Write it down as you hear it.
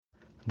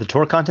The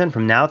Torah content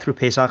from now through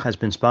Pesach has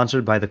been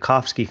sponsored by the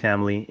Kofsky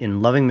family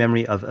in loving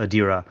memory of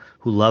Adira,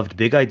 who loved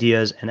big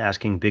ideas and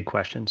asking big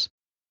questions.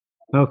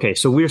 Okay,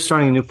 so we're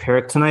starting a new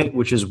parak tonight,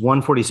 which is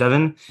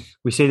 147.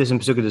 We say this in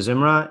Pesukah de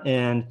Zimra,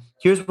 and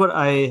here's what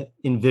I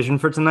envision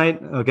for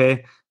tonight,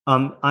 okay?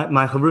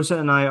 My Chavrusa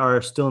and I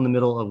are still in the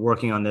middle of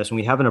working on this, and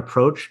we have an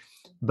approach,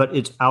 but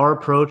it's our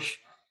approach,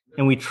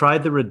 and we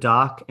tried the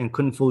Radak and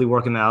couldn't fully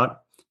work him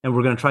out, and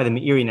we're going to try the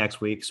Meiri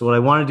next week. So what I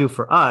want to do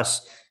for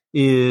us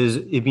is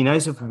it'd be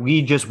nice if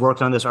we just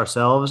worked on this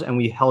ourselves and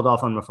we held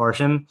off on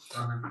Mefarshim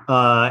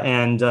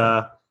and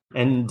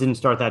didn't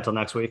start that till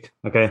next week.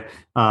 Okay.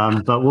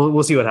 But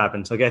we'll see what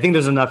happens. Okay. I think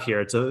there's enough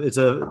here. It's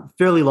a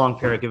fairly long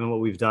parak given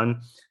what we've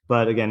done.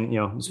 But again,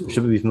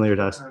 should be familiar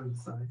to us.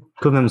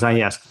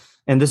 Yes.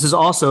 And this is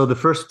also the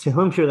first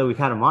Tehillim shir that we've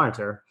had to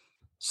monitor.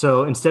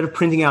 So instead of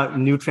printing out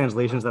new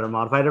translations that are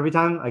modified every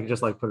time, I can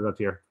just put it up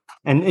here.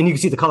 And you can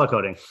see the color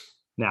coding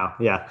now.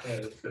 Yeah.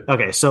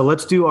 Okay. So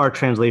let's do our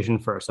translation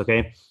first.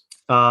 Okay.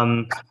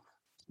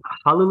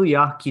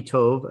 Hallelujah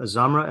kitov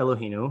zamra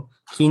Elohinu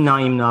ki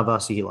naim nava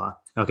sihila.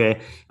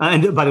 Okay.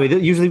 And by the way,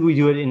 usually we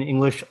do it in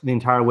English the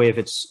entire way if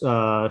it's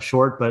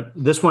short, but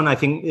this one I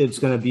think it's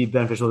going to be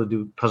beneficial to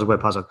do pasuk by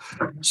pasuk.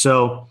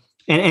 So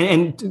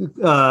I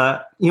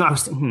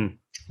was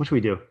what should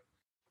we do?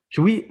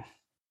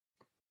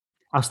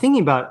 I was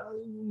thinking about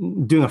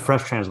doing a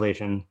fresh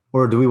translation,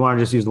 or do we want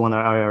to just use the one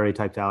that I already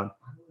typed out?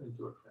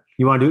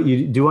 You want to do?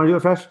 You do want to do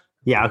it fresh?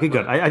 Yeah. Okay.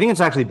 Good. I think it's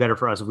actually better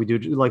for us if we do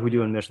like we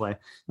do in Mishlei.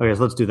 Okay.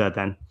 So let's do that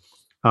then.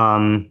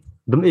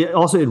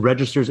 It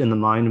registers in the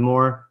mind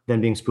more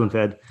than being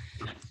spoon-fed.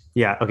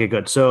 Yeah. Okay.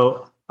 Good.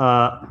 So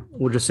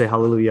we'll just say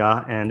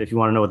hallelujah, and if you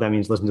want to know what that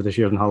means, listen to the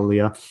shirs and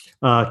hallelujah.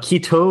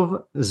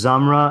 Kitov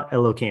zamra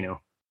Elokeinu.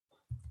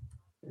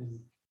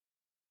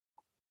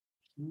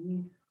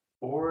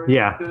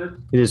 Yeah,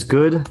 it is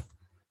good.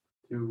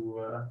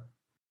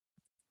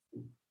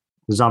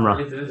 Zamra.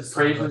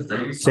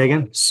 Say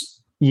again?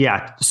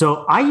 Yeah.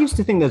 So I used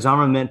to think that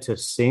Zamra meant to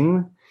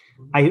sing.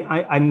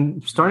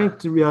 I'm starting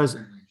to realize.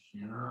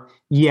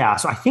 Yeah.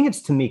 So I think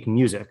it's to make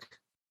music.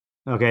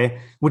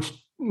 Okay. Which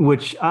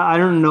I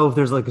don't know if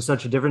there's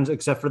such a difference,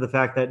 except for the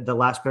fact that the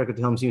last parak of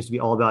Tehillim seems to be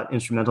all about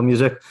instrumental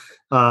music,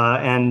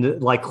 and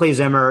Klei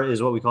Zemer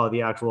is what we call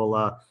the actual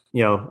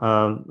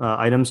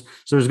items.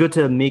 So it's good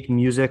to make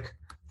music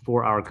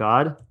for our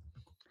God.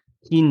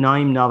 Ki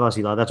naim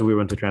navasila. That's what we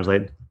want to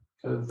translate.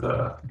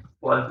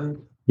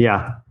 Pleasant.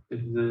 Yeah.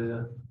 Is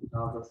the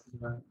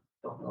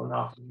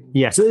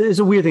yeah. So it's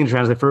a weird thing to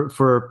translate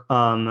for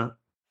something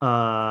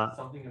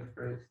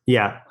afraid.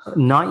 Yeah.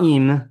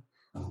 Naim.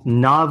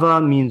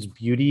 Nava means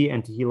beauty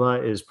and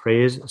Tehillah is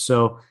praise.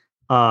 So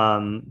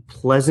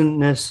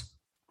pleasantness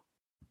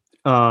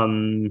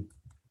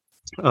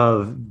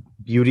of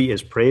beauty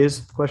is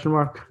praise? ?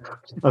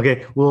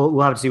 Okay,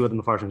 we'll have to see what the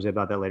Mefarshim say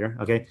about that later.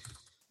 Okay.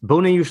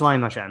 Bonei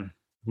Yerushalayim Hashem.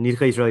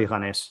 Nidchei Yisrael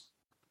Yichanes.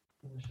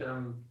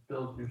 Hashem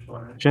builds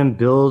Hashem Yerushalayim.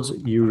 builds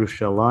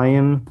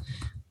Yerushalayim.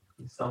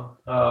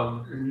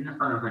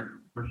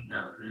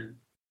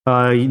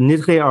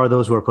 Nidchei are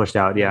those who are pushed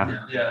out.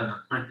 Yeah.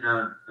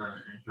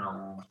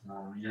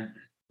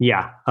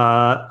 Yeah.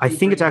 I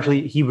think it's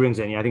actually he brings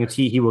in. Yeah, I think it's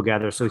he will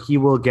gather. So he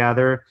will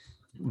gather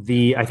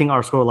I think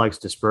our scroll likes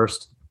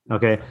dispersed.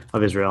 Okay,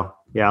 of Israel.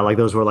 Yeah,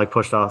 those who were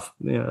pushed off.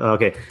 Yeah,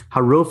 okay.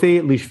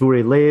 Harofe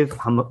lishvure lev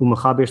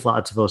umachabesh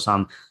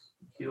la'atzvosam.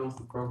 Heals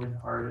the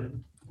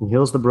brokenhearted.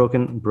 Heals the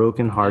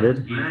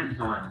brokenhearted.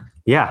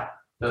 Yeah.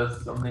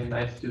 Does something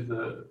nice to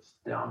the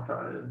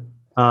downtrodden.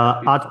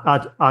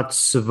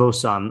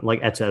 Atzvosam,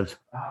 like etzev.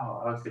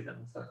 Oh, I was thinking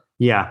that.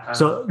 Yeah.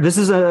 So this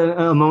is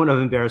a moment of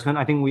embarrassment.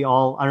 I think we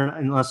all, I don't know,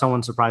 unless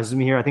someone surprises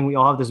me here, I think we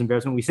all have this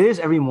embarrassment. We say this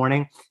every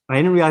morning, and I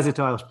didn't realize it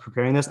until I was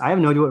preparing this. I have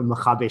no idea what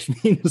machabesh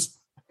means.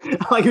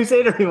 We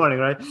say it every morning,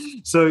 right?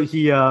 So I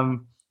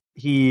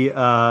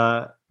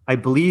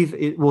believe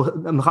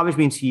machabesh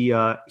means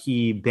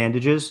he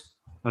bandages.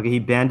 Okay, he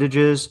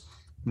bandages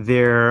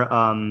their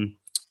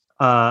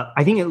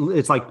I think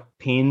it's like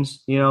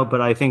pains,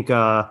 but I think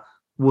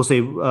we'll say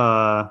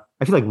I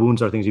feel like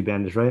wounds are things you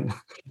bandage, right?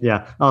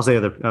 Yeah, I'll say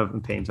other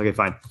pains. Okay,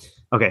 fine.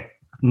 Okay.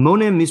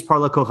 Monem mispar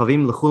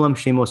lakochavim lechulam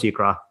shemos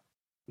yikra.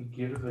 He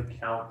gives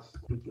account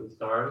to the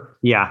stars.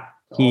 Yeah,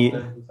 he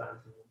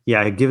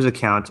gives a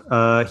count.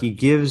 He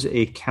gives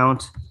a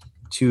count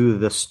to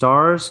the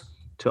stars.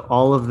 To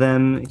all of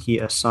them, he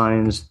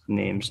assigns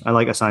names. I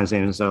like assigns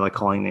names instead of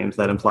calling names.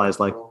 That implies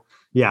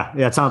yeah,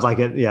 it sounds like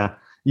it. Yeah.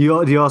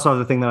 You also have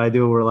the thing that I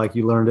do where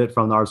you learned it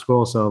from the art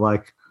school. So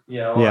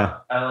yeah.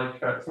 I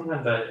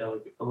sometimes I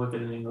look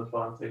at it in English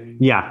while I'm saying.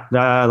 Yeah,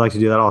 I like to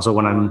do that also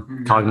when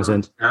I'm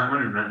cognizant.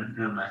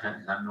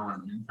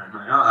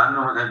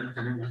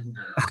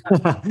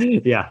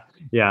 Yeah.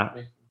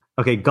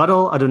 Okay,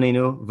 Gadol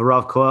Adonenu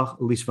v'Rav Koach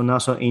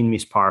Lisvonaso Ein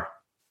Mispar.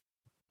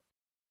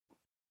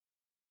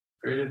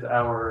 Great is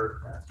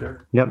our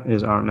master. Yep,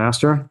 is our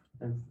master.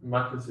 And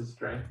much is his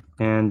strength.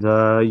 And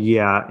I'll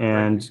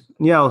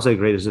say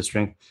great is his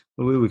strength.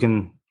 We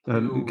can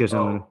get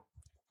something.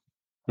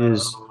 And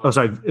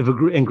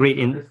great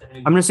in.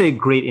 I'm going to say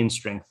great in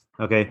strength.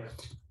 Okay.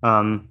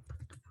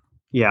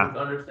 With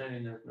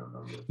understanding there's no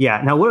number.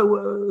 Yeah.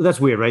 Now, that's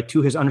weird, right?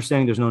 To his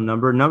understanding, there's no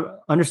number.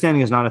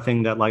 Understanding is not a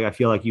thing that like I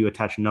feel like you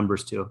attach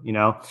numbers to, you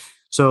know?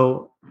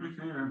 So we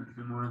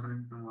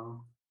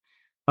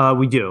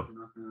do.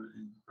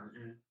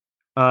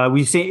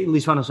 We say at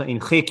least in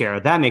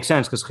cheker. That makes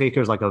sense because cheker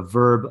is like a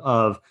verb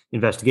of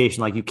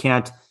investigation. Like you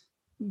can't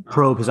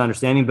probe his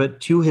understanding, but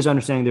to his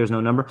understanding, there's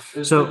no number.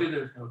 So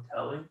there's no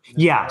telling.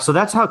 Yeah, so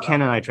that's how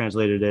Ken and I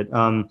translated it.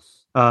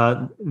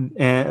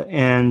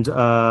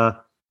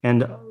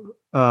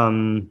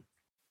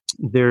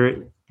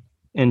 There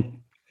and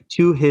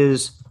to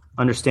his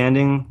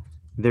understanding,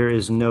 there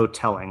is no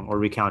telling or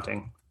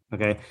recounting.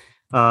 Okay.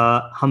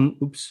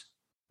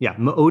 Yeah,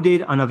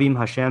 Ma'oded Anavim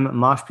Hashem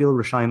Mashpil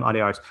Rishayim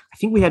Ade Arts. I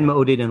think we had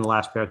Ma'oded in the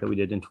last parak that we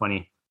did in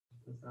 20.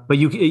 But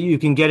you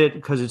can get it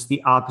because it's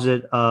the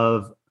opposite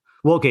of,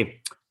 well,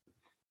 okay.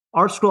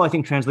 Art Scroll, I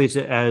think, translates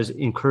it as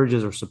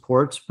encourages or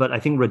supports, but I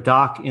think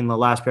Radak in the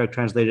last parak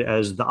translated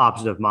as the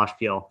opposite of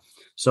Mashpil.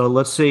 So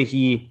let's say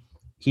he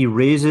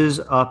raises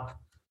up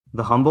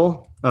the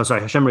humble. Oh,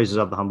 sorry, Hashem raises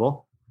up the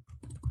humble.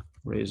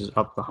 Raises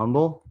up the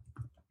humble.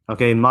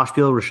 Okay,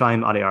 Mashpil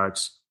Rishayim Ade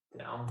Arts.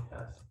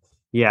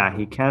 Yeah,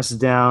 he casts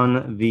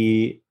down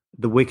the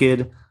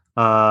wicked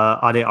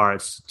Ade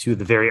Arts to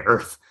the very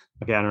earth.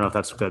 Okay, I don't know if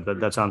that's good, but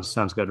that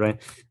sounds good,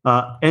 right?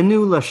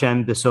 Enu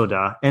Lashem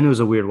Bisoda. Enu is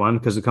a weird one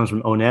because it comes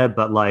from Oneb,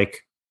 but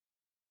like.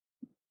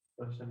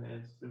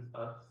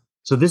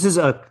 So this is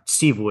a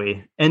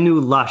sivui.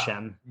 Enu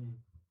Lashem.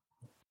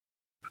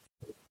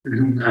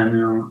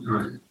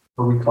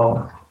 What we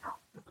call.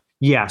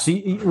 Yeah. So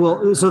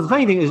so the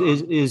funny thing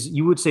is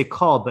you would say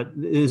call, but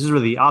this is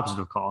really the opposite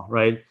of call,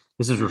 right?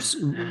 This is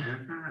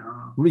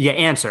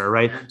answer,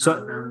 right?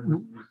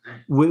 So.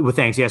 With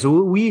thanks, yeah.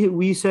 So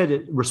we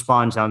said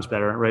respond sounds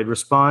better, right?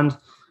 Respond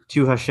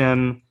to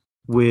Hashem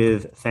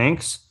with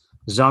thanks.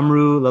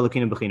 Zamru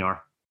lelokinu b'chinor.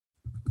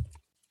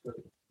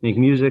 Make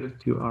music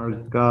to our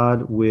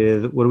God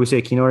with, what do we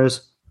say Kinor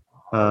is?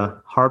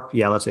 Harp.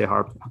 Yeah, let's say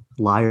harp.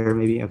 Lyre,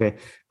 maybe. Okay.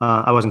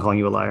 I wasn't calling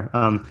you a liar.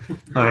 All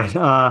right.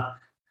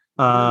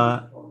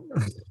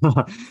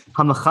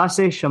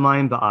 Hamachase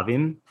shamayim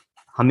ba'avim.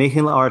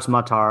 Hamechin la'aretz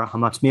matar.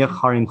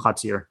 Hamatzmiach harim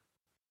chatzir.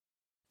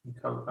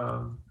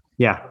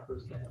 Yeah.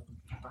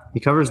 He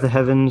covers the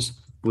heavens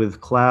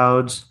with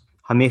clouds.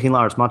 Hamechin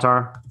la'aretz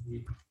matar.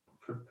 He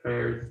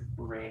prepares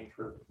rain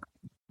for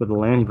the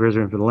land. He prepares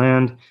rain for the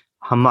land.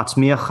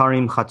 Hamatzmiach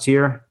harim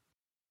chatzir.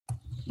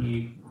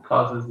 He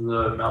causes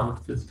the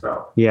mountains to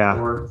sprout.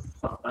 Yeah.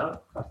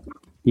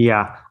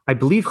 Yeah. I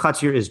believe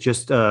chatzir is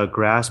just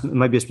grass. It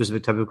might be a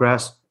specific type of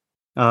grass.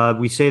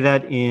 We say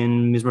that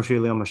in Mizmor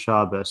Shir Yom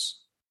HaShabbos,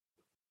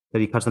 that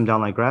he cuts them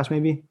down like grass,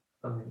 maybe?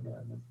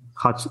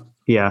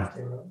 Yeah.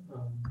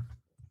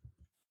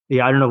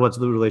 Yeah, I don't know what's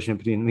the relationship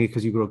between me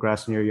because you grow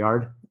grass in your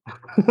yard.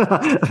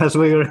 That's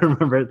what you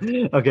remember.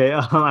 Okay,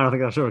 I don't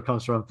think that's where it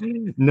comes from.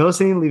 No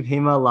saying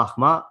livhema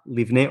lachma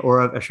livnei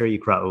orav asher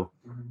yikra'u.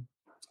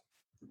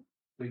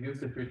 They give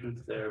the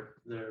creatures their.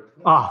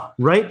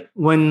 Right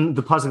when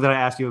the puzzle that I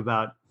asked you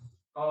about.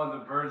 Oh, and the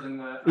birds and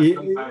the.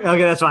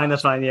 Okay, that's fine.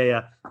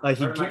 Yeah. I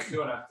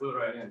flew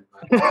right in.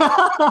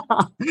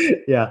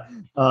 Yeah.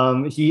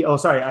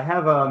 Sorry. I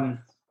have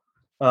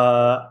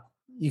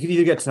you could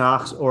either get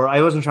Tanakh or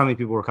I wasn't sure how many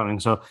people were coming.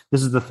 So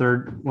this is the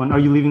third one. Are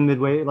you leaving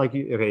midway?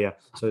 Okay, yeah.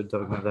 So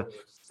don't have that.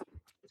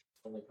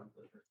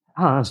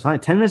 Oh, that's fine.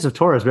 10 minutes of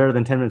Torah is better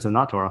than 10 minutes of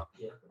not Torah.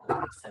 Yeah,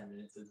 10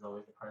 minutes is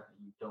always the part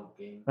that you don't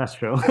gain. That's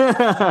true.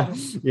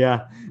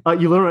 Yeah.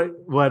 You learn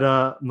what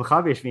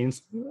Mechabesh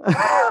means,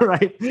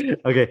 right?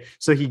 Okay.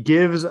 So he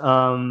gives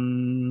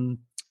Lebehima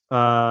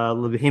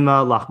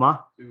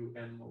Lachma. To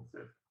animals,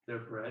 their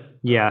bread.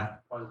 Yeah.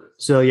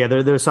 So yeah,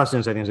 they're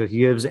sustenance, I think. So he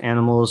gives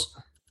animals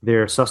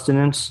their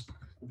sustenance.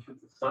 The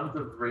sons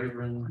of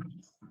Raven,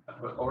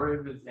 or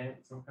if it's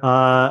some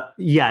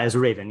yeah, as a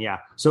raven, yeah.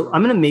 So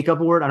I'm gonna make up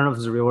a word. I don't know if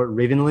it's a real word.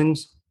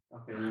 Ravenlings.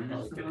 Okay.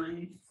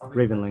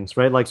 Ravenlings,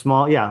 right? Like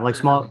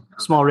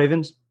small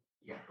ravens.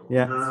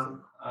 Yeah.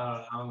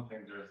 I don't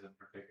think there is a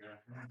particular.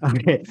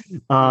 Okay.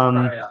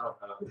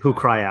 Who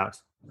cry out?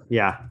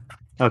 Yeah.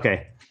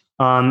 Okay.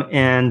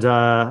 And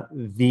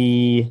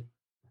the.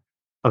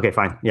 Okay,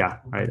 fine. Yeah.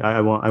 All right.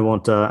 I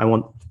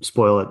won't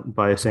spoil it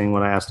by saying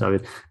what I asked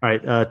David. All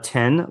right.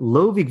 10.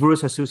 Lo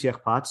vigvurus hasus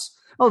yachpats.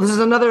 Oh, this is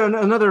another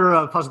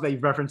puzzle that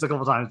you've referenced a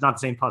couple of times. Not the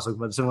same puzzle,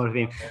 but a similar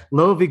theme.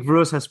 Lo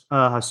vigvurus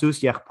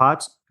hasus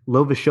yachpats.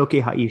 Lo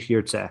vishoke ha'ish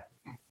yirtzeh.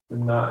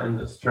 Not in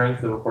the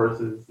strength of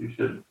horses, you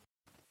should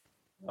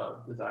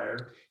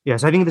desire.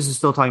 Yes, I think this is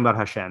still talking about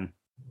Hashem.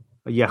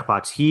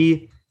 Yachpats.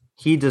 He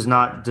does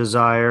not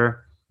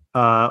desire,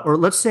 or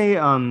let's say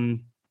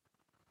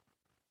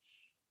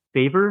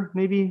favor,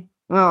 maybe.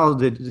 Well,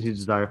 he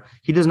desire.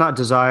 He does not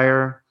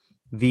desire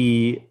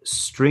the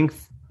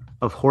strength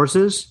of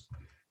horses.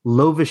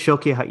 Lo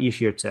vishoke ha'ish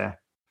yirtzeh.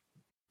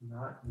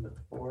 Not in the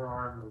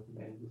forearm of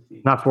man to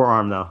see. Not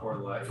forearm though.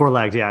 Four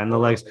legs, yeah, in the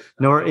legs.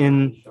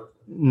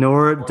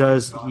 Nor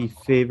does he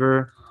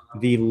favor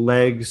the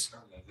legs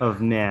of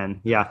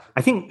man. Yeah,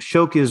 I think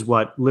shok is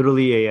what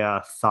literally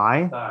a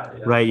thigh, Yeah.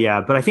 right?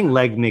 Yeah, but I think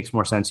leg makes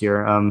more sense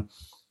here.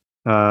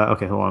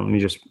 Okay, hold on. Let me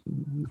just.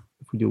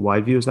 If we do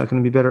wide view, is that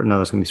going to be better? No,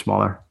 that's going to be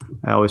smaller.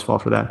 I always fall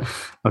for that.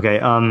 Okay.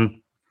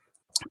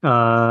 Where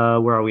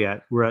are we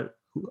at? We're at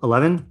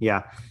 11.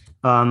 Yeah.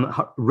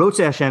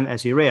 Rotze Hashem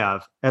es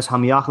yireav es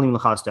hamiyachlim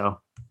lechasto.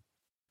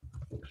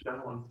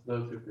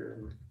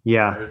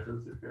 Yeah.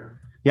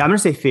 Yeah, I'm going to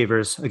say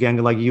favors. Again,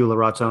 like you,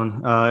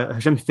 Laraton.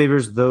 Hashem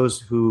favors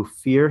those who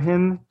fear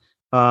him.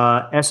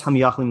 Es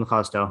hamiyachlim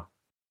lechasto.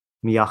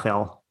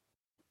 Miyachel.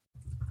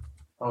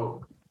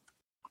 Oh.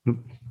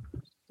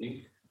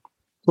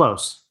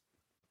 Close.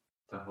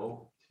 The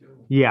hope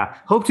too. Yeah.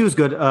 Hope to is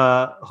good.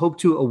 Hope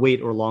to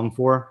await or long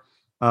for.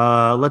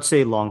 Let's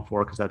say long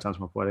for, because that sounds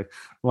more poetic.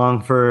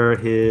 Long for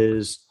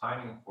his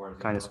Pining for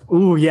kindness.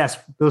 Ooh, yes.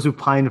 Those who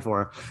pine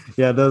for.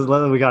 Yeah, those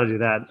we got to do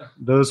that.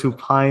 Those who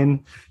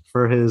pine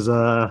for his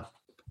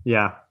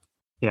yeah.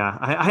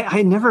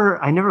 I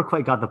never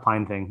quite got the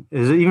pine thing.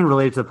 Is it even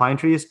related to the pine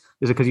trees?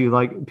 Is it because you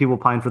like people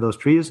pine for those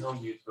trees? No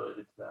use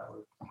related to that.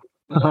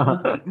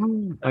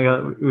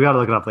 We got to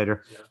look it up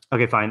later. Yeah.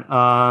 Okay, fine.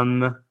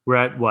 We're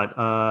at what?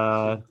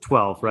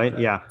 12, right?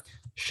 Yeah.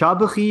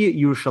 Shabachi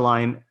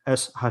Yerushalayim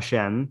es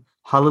Hashem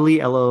Halali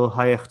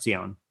Elohayach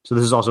Tzion. So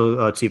this is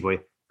also Tziboy.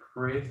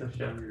 Praise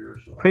Hashem,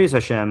 Yerushalayim. Praise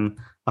Hashem.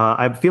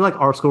 I feel like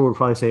our school would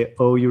probably say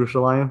 "O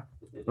Yerushalayim,"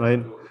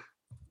 right?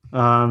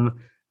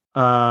 Halali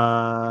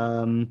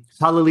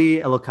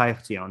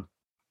Elohayach Tzion.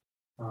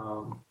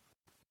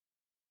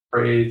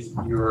 Praise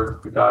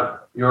your God.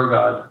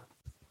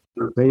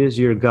 Praise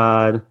your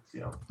God,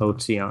 O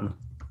Tzion.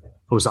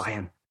 O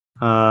Zion.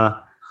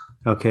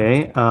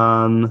 Okay.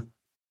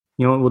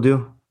 You know what we'll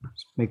do?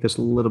 Let's make this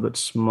a little bit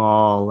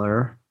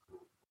smaller.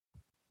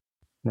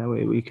 That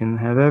way we can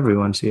have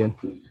everyone see it.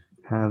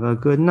 Have a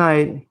good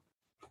night.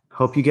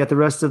 Hope you get the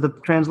rest of the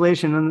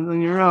translation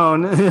on your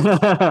own. All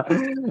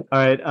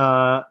right.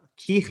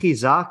 Ki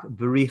chizak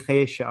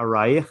b'riche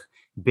she'arayich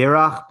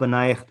berach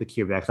b'nayich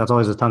b'kirbech. That's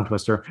always a tongue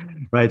twister,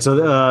 right?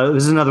 So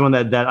this is another one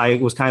that I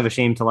was kind of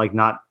ashamed to like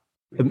not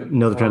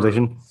know the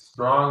translation.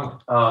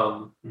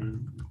 Strong.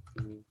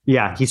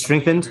 Yeah, he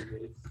strengthened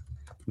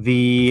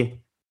the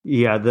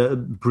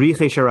Bri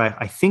Chesharai.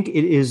 I think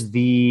it is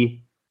the.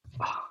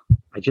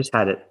 I just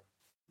had it.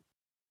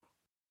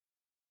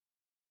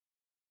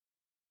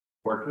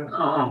 Portrait?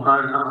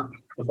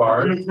 The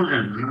bars?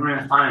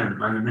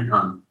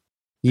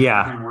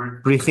 Yeah.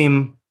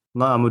 Brichim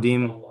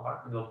La'amudim.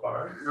 The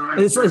bars?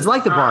 It's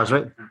like the bars,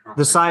 right?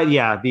 The side,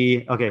 yeah.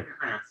 The okay.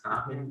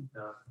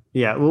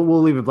 Yeah,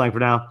 we'll leave it blank for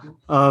now.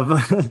 Of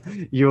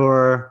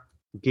your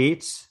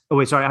gates. Oh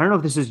wait, sorry. I don't know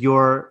if this is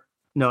your.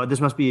 No,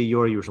 this must be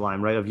your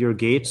Yerushalayim, right? Of your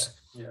gates.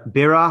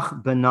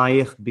 Berach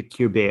b'nayich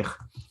b'kirbech.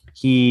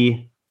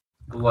 He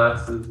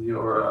blesses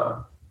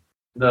your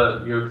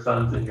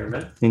sons in your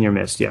midst. In your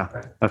midst, yeah.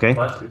 Right. Okay.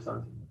 Bless your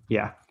sons.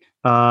 Yeah.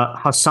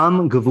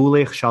 Hasam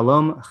gevulech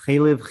shalom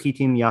chelev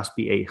chitim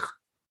yasbi'ech.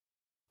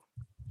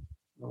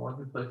 The one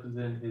who places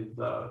in his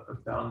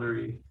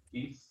boundary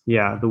peace.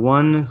 Yeah, the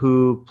one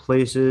who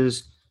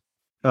places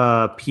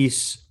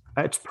peace.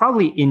 It's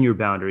probably in your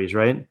boundaries,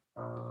 right?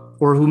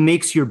 Or who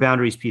makes your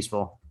boundaries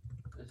peaceful.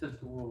 This is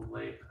who will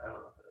lay. I don't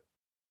know.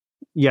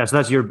 Yeah, so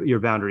that's your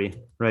boundary,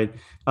 right?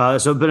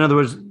 But in other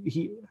words,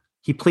 he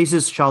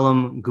places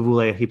shalom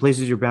gevuleh. He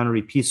places your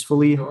boundary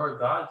peacefully. Your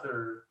gods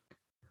are.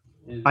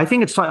 I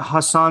think it's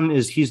Hassam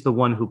is he's the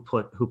one who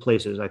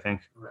places. I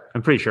think Right.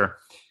 I'm pretty sure.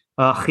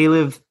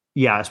 Chelev,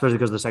 yeah, especially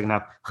because of the second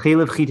half.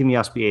 Chelev chitim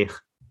yasbi'ech.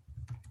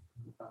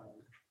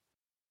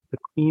 The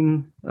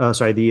cream. I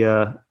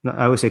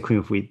always say cream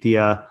of wheat.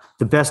 The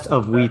best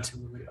of wheat.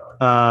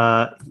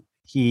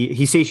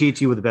 He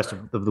satiates you with the best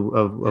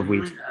of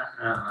wheat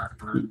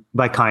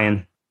by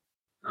Kayan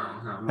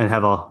and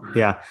Hevel.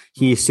 Yeah,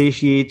 he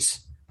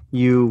satiates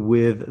you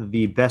with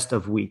the best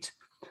of wheat.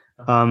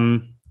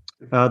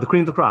 The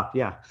cream of the crop.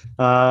 Yeah,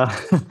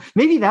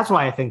 maybe that's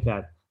why I think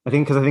that. I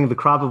think the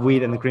crop of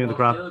wheat and the cream of the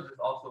crop.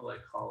 Also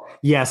like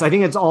Yes, I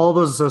think it's all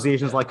those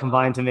associations like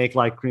combined to make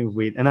like cream of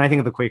wheat. And then I think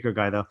of the Quaker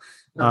guy though.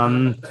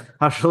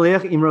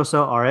 Hashaliach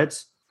imroso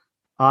aretz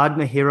ad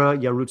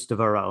mehira yarutz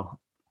devaro.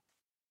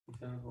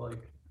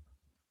 Like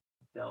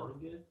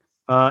delegates.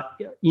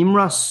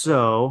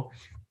 Imraso.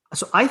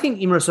 So I think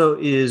Imraso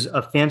is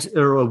a fancy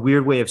or a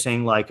weird way of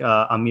saying like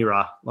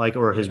Amira, like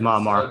or his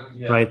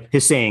ma'amar, right?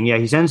 His saying. Yeah,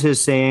 he sends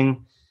his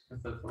saying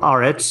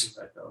aretz.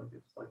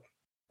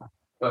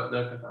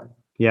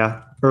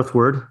 Yeah,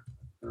 earthward,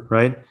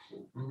 right?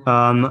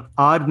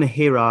 Ad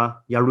mehera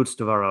yarutz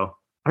devaro.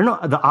 I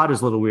don't know. The odd is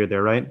a little weird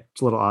there, right?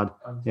 It's a little odd.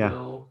 Yeah.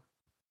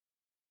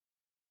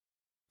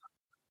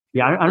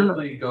 I don't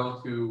know.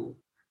 Go to.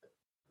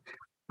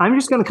 I'm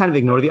just going to kind of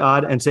ignore the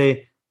odd and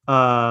say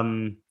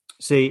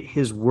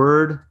his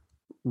word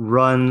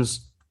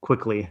runs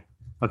quickly.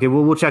 Okay,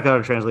 we'll check out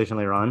a translation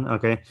later on.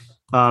 Okay.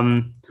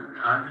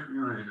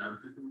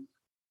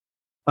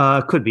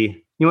 Could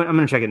be. You know what? I'm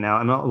going to check it now.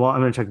 I'm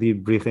going to check the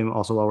briefing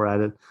also while we're at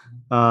it.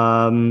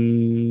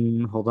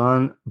 Hold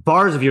on.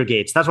 Bars of your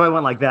gates. That's why I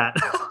went like that.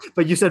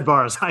 But you said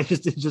bars. It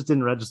just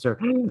didn't register.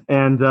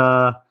 And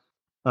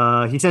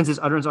he sends his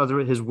utterance,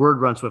 his word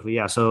runs swiftly.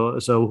 Yeah. So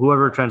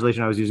whoever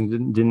translation I was using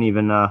didn't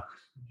even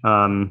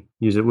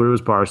use it. Where it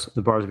was bars,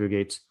 the bars of your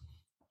gates.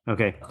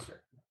 Okay.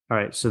 All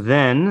right. So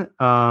then,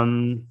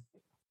 Hanosin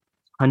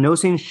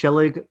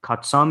Shelig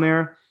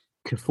Katsamer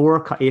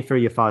Kifor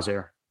Kaefer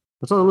Yafazer.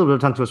 That's a little bit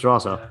of tongue twister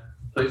also. Yeah.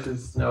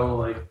 Places snow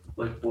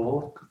like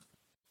wool.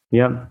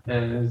 Yep.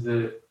 And is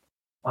it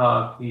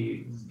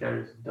he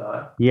scatters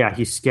dust? Yeah,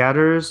 he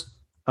scatters.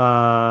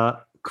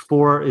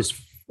 Kfor is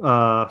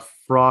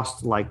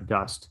frost like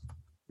dust.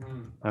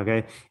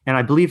 Okay. And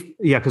I believe,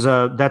 yeah, because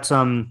that's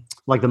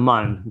like the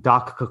mun,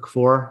 dak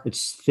kfor,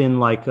 it's thin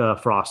like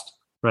frost,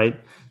 right?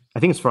 I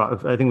think it's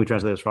frost. I think we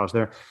translate as frost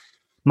there.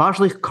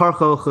 Mashlich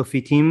karcho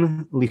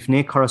chafitim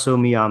lifnei karaso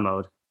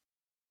miyamod.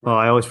 Oh,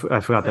 I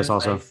forgot this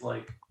also. Ice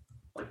like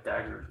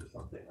daggers or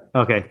something.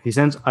 Okay, he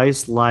sends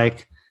ice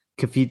like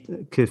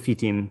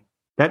kafitim.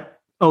 That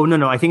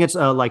no, I think it's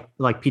like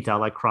pita,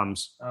 like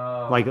crumbs,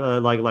 like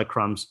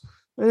crumbs.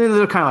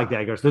 They're kind of like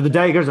daggers. They're the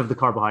daggers of the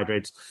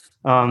carbohydrates,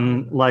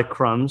 like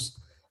crumbs.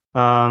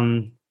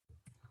 They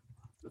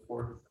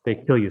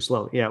kill you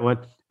slowly. Yeah.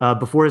 What?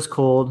 Before his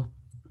cold.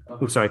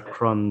 Oh, sorry,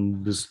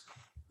 crumbs.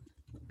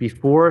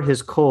 Before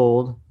his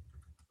cold,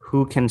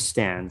 who can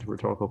stand?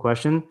 Rhetorical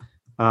question.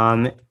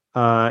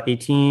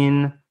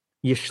 18.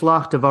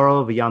 Yishlach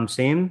Devaro v'yam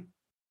seim.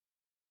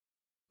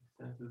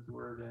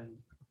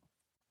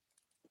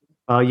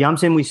 Yam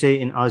seim we say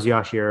in Az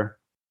Yashir.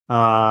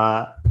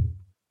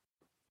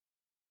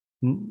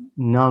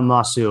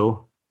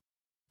 Namasu.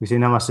 We say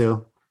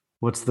namasu.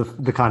 What's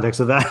the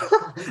context of that?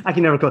 I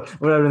can never call.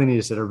 Well, I really need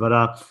a sitter, but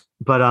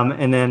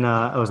and then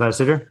was that a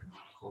sitter?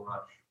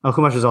 Oh,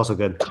 Chumash is also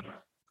good.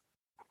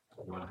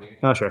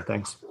 Oh, sure,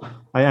 thanks.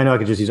 I know I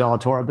could just use all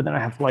Torah, but then I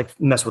have to like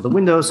mess with the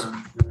windows.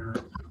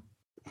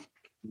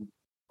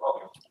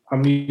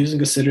 I'm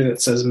using a sitter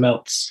that says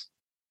melts.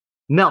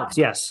 Melts,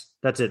 yes,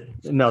 that's it.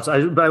 It melts.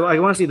 But I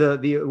want to see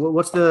the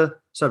what's the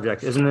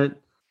subject? Isn't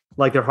it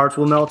like their hearts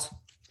will melt?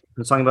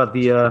 It's talking about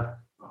the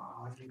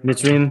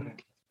Mitzrayim.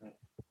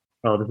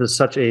 Oh, this is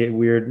such a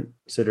weird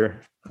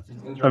sitter.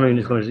 I mean,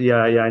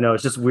 yeah, I know.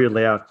 It's just weird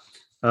layout.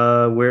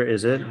 Where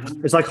is it?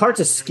 It's like hard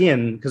to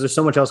skim because there's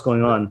so much else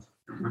going on.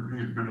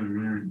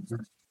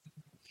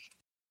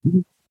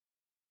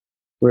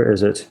 Where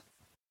is it?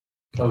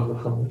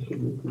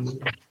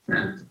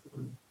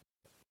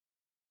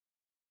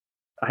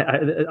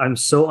 I'm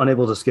so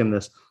unable to skim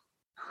this.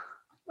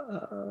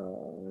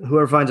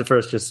 Whoever finds it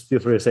first, just feel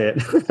free to say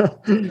it.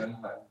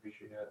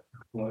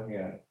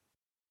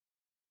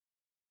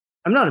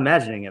 I'm not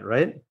imagining it,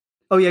 right?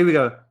 Oh, yeah, here we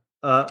go.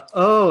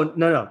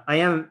 No.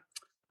 I'm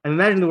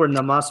imagining the word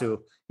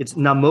namasu. It's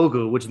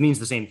namogu, which means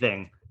the same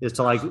thing, is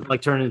to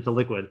like turn it into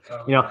liquid.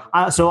 You know,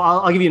 so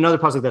I'll give you another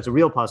pasuk that's a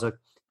real pasuk,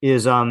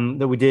 is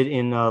that we did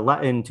in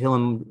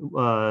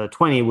Tehillim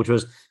 20, which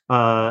was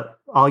al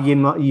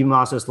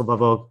yimasas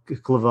levavo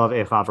klevav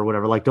echav, or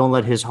whatever. Like, don't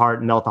let his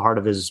heart melt the heart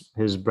of his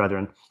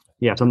brethren.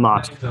 Yeah, it's a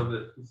mat. So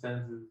that he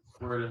sends his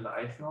word in the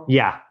ice melt?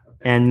 Yeah, okay.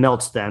 And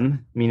melts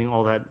them, meaning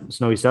all that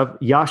snowy stuff.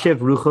 Yashev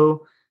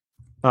rucho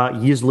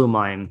yizlu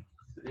mayim.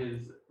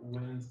 His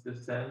winds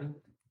descend?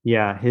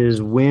 Yeah,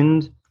 his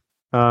wind,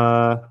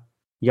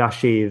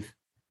 Yashiv.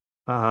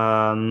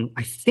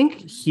 I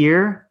think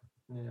here,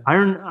 yeah. I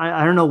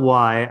don't know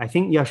why. I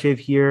think Yashiv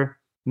here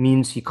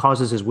means he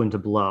causes his wind to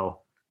blow.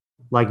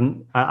 Like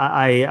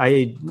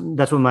I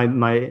that's what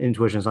my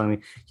intuition is telling me.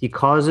 He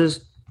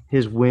causes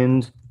his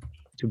wind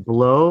to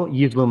blow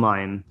Yizlu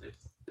mayim,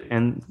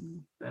 and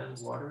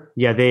water.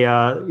 Yeah,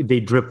 they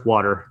drip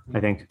water. I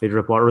think they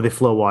drip water or they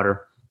flow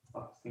water.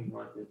 Seems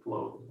like they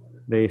flow.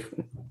 They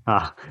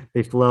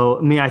flow.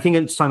 I mean, I think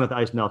it's talking about the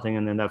ice melting,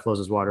 and then that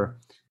flows as water.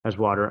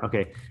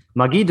 Okay.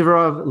 Magi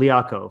Devarav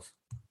Liakov.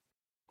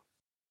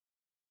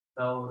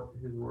 Tell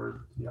his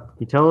word to Yaakov.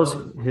 He tells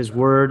his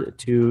word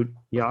to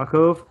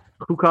Yaakov.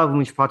 Hukav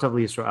Mishpatav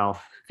Yisrael. I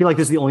feel like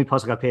this is the only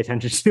pasuk I pay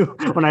attention to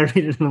when I read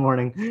it in the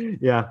morning.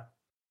 Yeah.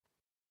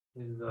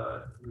 His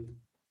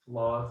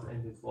laws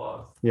and his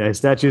laws. Yeah, his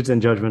statutes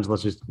and judgments.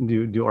 Let's just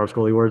do our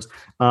holy words.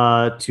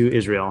 To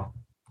Israel.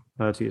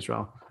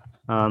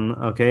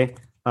 Okay.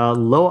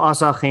 Lo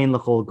asa chen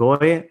l'chol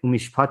goy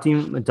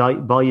umishpatim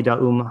bal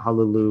yidaum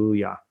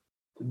hallelujah.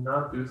 Do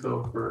not do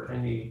so for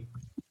any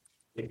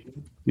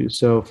nation. Do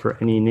so for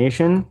any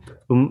nation.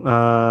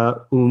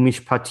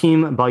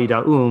 Umishpatim bal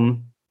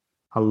yidaum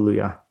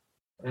hallelujah.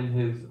 And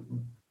his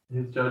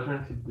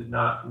judgments he did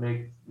not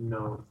make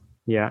known.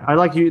 Yeah, I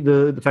like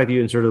the fact that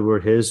you inserted the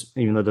word his,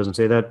 even though it doesn't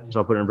say that,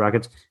 so I'll put it in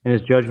brackets. And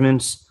his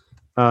judgments,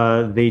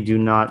 they do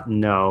not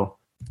know.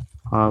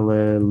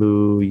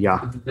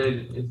 Hallelujah.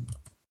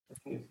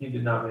 He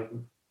did not make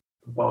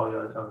ball.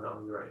 Oh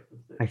no, you're right.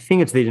 I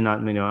think it's they did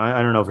not know.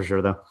 I don't know for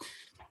sure though.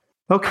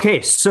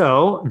 Okay,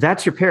 so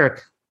that's your parak,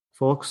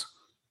 folks.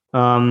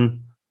 Also,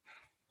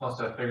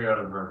 I figured out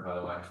a verb, by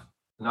the way.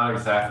 Not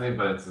exactly,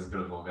 but it's as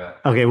good as we'll get.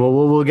 Okay, well,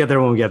 we'll get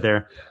there when we get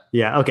there.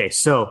 Yeah. Okay.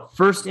 So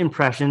first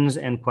impressions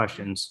and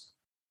questions.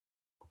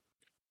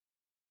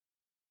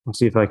 Let's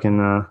see if I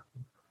can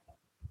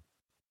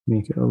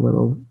make it a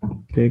little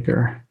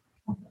bigger.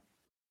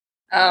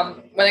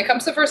 When it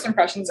comes to first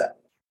impressions,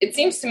 it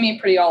seems to me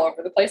pretty all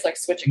over the place, like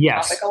switching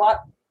topic a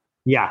lot.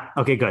 Yeah.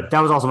 Okay, good. That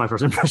was also my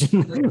first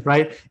impression,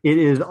 right? It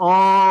is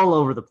all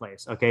over the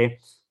place. Okay.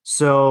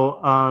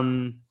 So,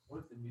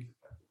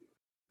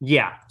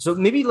 yeah. So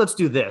maybe let's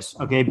do this.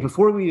 Okay.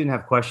 Before we even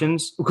have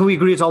questions, can we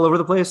agree it's all over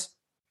the place?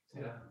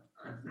 Yeah.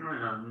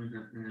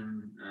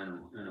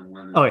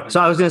 Okay. So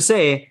I was going to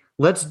say,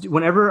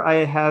 whenever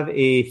I have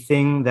a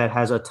thing that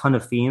has a ton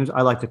of themes,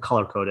 I like to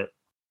color code it.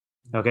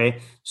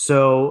 Okay.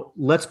 So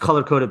let's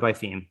color code it by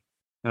theme.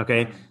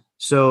 Okay.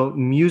 So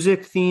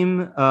music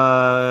theme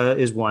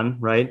is one,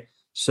 right?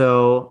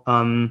 So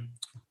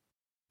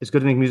it's good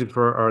to make music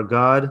for our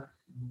God.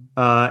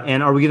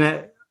 And are we going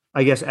to,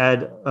 I guess,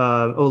 add,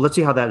 let's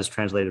see how that is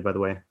translated, by the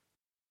way.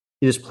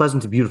 It is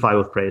pleasant to beautify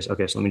with praise.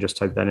 Okay, so let me just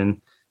type that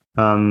in.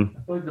 I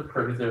feel like the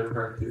praise they're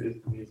referring to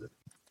is the music.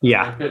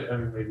 Yeah.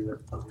 Maybe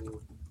that's something.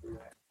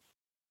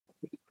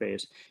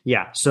 Praise.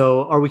 Yeah.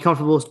 So are we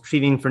comfortable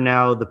treating for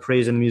now the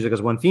praise and the music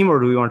as one theme, or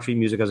do we want to treat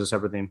music as a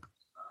separate theme?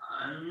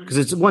 Because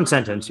it's one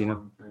sentence, you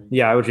know.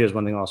 Yeah, I would treat it as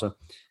one thing also.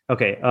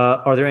 Okay.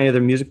 Are there any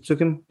other music,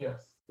 Psukim? Yes.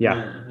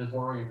 Yeah. There's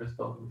one where you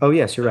misspelled. Oh,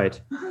 yes, you're right.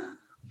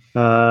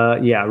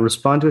 Yeah.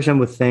 Respond to Hashem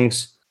with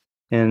thanks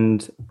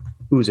and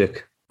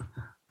uzik.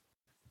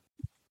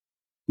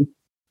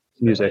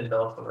 Music.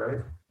 Also,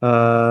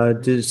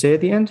 right? Did it say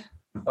at the end?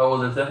 Oh, well,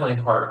 there's definitely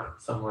harp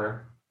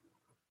somewhere.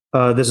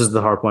 This is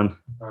the harp one.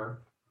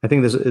 Harp. I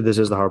think this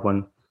is the harp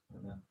one.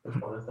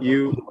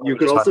 You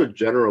could also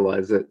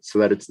generalize it so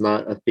that it's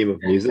not a theme of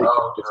music.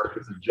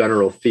 It's a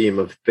general theme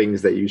of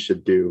things that you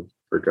should do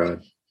for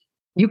God.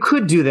 You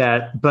could do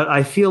that, but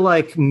I feel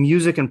like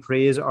music and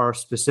praise are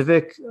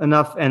specific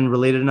enough and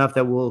related enough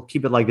that we'll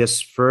keep it like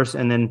this first,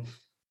 and then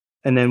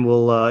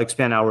we'll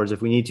expand outwards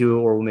if we need to,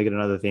 or we'll make it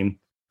another theme.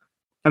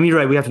 I mean, you're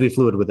right. We have to be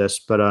fluid with this,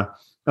 but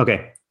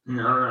okay.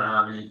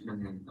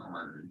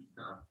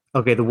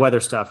 Okay, the weather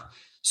stuff.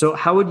 So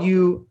how would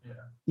you?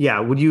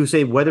 Yeah, would you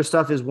say weather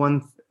stuff is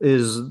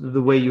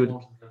the way you would?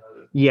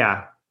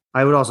 Yeah,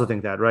 I would also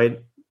think that, right?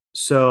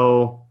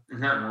 So Is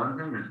that one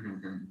thing or two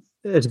things?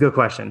 It's a good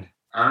question.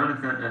 I'm going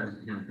to set that as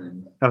two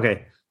things.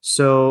 Okay,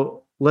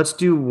 so let's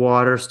do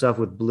water stuff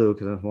with blue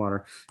because it's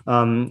water.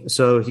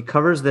 So he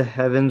covers the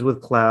heavens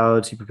with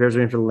clouds. He prepares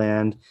rain for the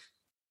land.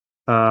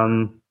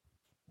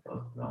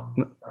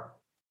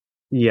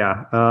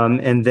 Yeah,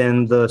 and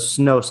then the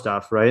snow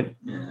stuff, right?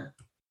 Yeah.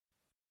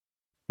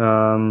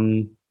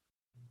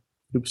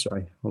 Oops,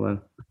 sorry. Hold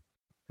on.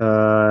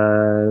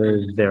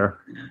 There.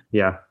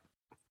 Yeah.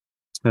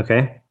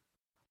 Okay.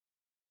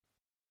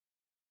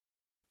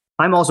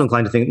 I'm also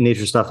inclined to think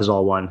nature stuff is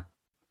all one.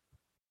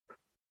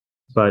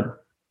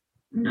 But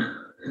Yeah.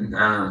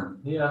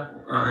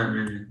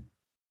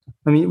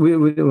 I mean,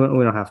 we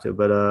don't have to,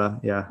 but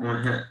yeah.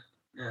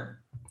 Yeah.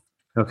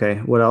 Okay.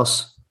 What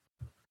else?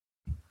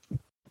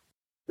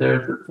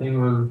 There's the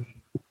thing of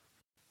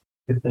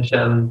if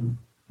Hashem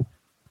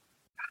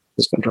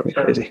This is going to drive me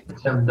crazy.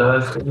 Hashem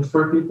does things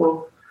for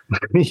people.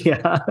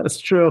 Yeah, that's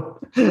true.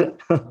 Not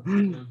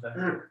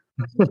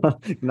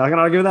gonna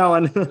argue with that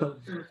one.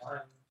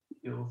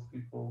 Heals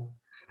people.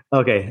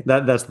 Okay,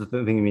 that's the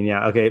thing you mean.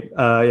 Yeah. Okay.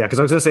 Yeah, because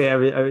I was gonna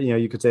say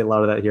you could say a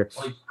lot of that here.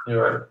 Like,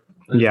 you're right.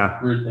 There's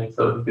Yeah. Weird thing.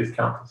 So if it's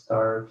count the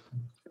stars.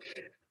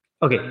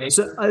 Okay,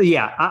 so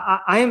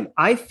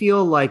I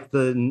feel like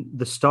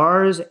the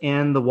stars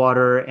and the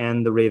water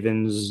and the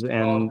ravens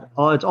and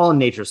it's all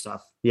nature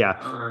stuff.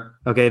 Yeah.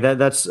 Okay,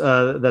 that's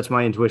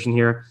my intuition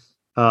here.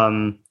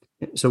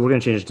 So we're gonna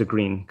change it to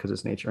green because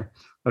it's nature.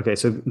 Okay,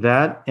 so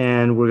that,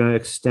 and we're gonna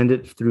extend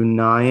it through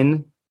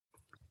 9.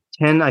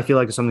 10 I feel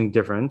like is something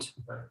different.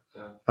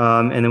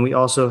 And then we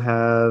also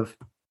have,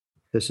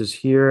 this is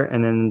here,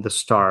 and then the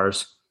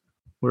stars.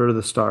 Where are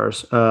the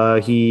stars? 4.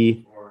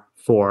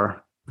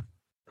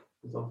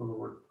 There's also the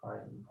word pine.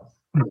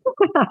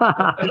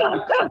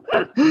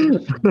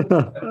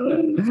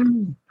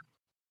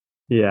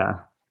 Yeah.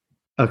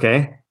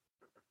 Okay.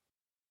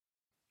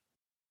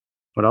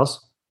 What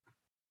else?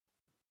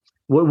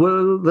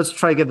 Let's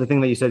try to get the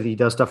thing that you said he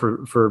does stuff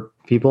for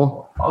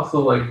people. Also,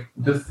 like,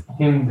 just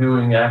him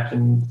doing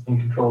action in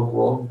controlled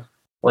world.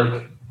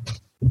 Like,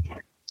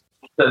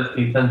 says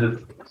he tends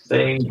to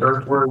saying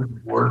earth words,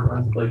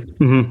 like,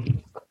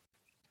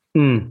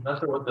 not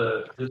sure what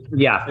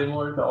Yeah.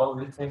 similar to all of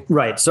these things.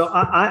 Right. So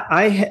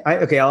I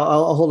okay.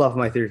 I'll hold off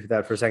my theory for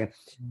that for a second.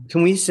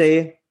 Can we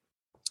say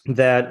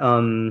that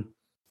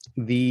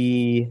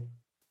the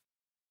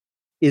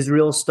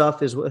Israel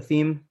stuff is a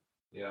theme?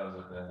 Yeah, I was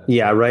looking at that.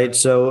 Yeah. Right.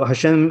 So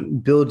Hashem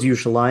builds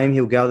Yerushalayim.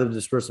 He'll gather the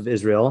dispersed of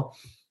Israel.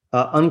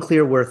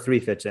 Unclear where 3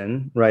 fits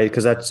in, right?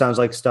 Because that sounds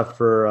like stuff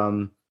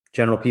for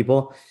general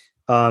people.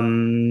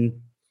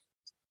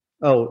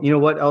 Oh, you know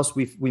what else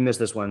we missed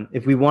this one?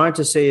 If we wanted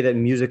to say that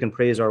music and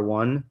praise are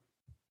one,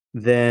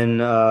 then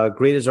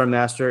great is our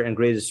master and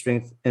great is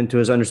strength, and to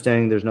his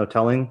understanding there's no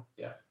telling.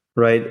 Yeah.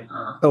 Right?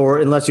 Or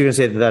unless you're going to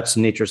say that that's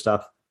nature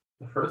stuff.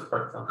 The first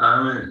part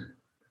sounds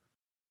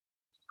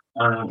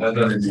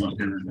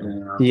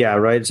Yeah,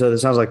 right. So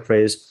this sounds like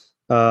praise.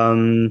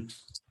 What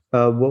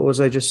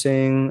was I just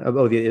saying?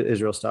 Oh, the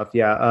Israel stuff.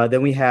 Yeah.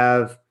 Then we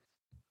have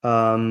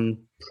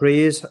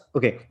praise.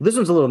 Okay, this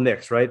one's a little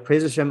mixed, right?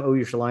 Praise Hashem, O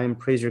Yerushalayim.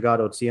 Praise your God,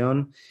 O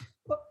Tzion.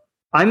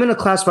 I'm going to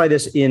classify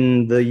this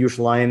in the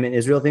Yerushalayim and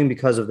Israel thing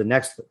because of the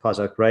next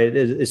pasuk, right?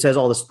 It says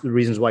all the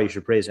reasons why you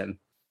should praise him.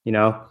 You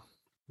know.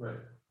 right.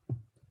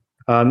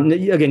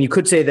 Again, you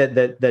could say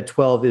that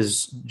 12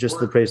 is just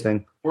the praise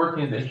thing.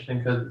 14 is interesting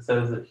because it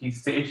says that he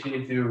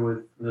satiates you with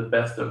the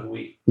best of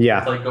wheat. Yeah.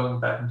 It's like going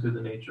back into the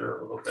nature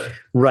a little bit.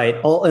 Right.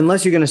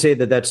 Unless you're going to say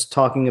that that's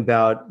talking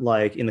about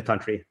like in the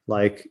country,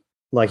 like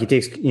he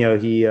takes, he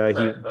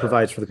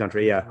provides for the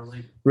country. Yeah.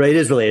 Right. It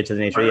is related to the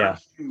nature. Yeah.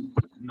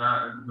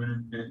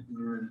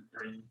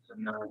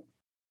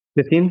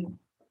 15?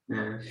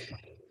 Yeah.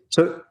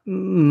 So,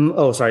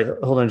 sorry.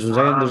 Hold on just a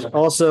second. There's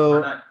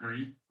also,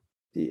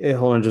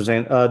 hold on just a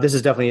second. This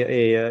is definitely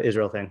a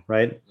Israel thing,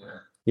 right?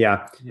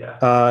 Yeah.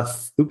 Yeah.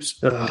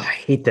 Oops. I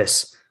hate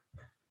this.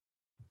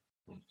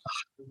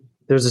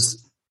 There's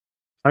this,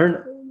 I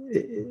don't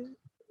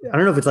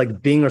know if it's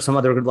like Bing or some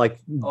other like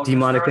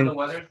demonic thing.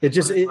 It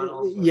just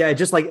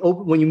like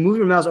when you move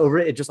your mouse over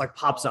it, it just like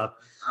pops up.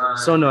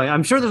 So annoying.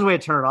 I'm sure there's a way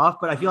to turn it off,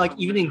 but I feel like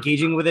even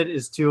engaging with it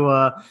is too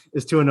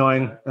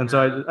annoying, and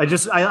so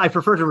I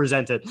prefer to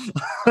resent it.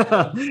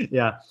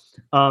 Yeah.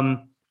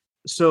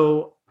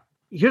 So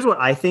here's what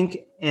I think,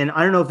 and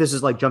I don't know if this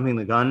is like jumping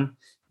the gun,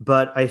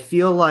 but I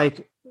feel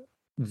like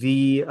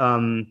he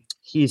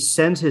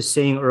sends his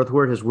saying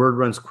earthward, his word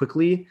runs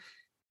quickly,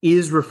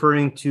 is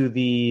referring to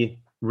the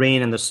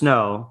rain and the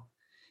snow.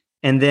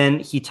 And then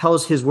he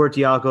tells his word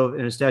to Yaakov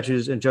and his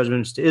statutes and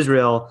judgments to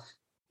Israel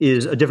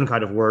is a different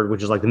kind of word,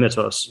 which is like the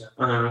mitzvos.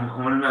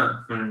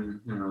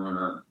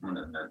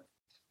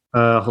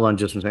 Hold on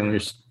just a second. Let me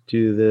just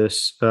do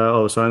this.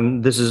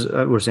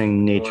 We're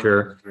saying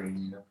nature.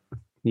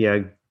 Yeah.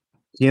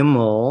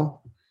 Gimel.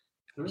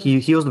 He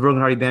heals the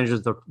brokenhearted,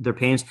 bandages their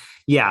pains.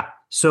 Yeah.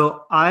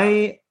 So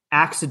I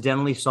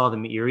accidentally saw the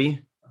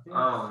Meiri.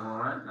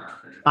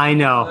 I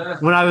know.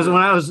 When I was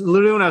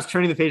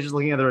turning the pages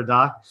looking at the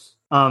Radak,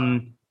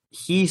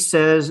 he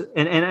says,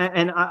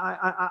 and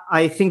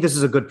I think this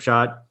is a good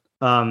shot.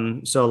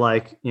 So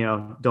like,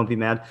 don't be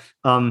mad.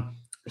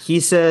 He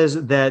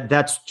says that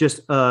that's just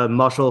a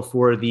mashal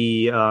for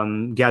the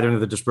gathering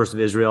of the dispersed of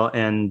Israel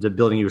and the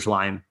building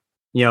Yerushalayim.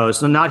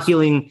 It's not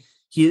healing.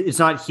 It's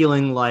not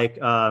healing like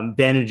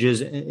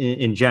bandages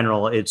in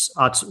general. It's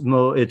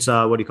atzmo. It's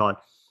what do you call it?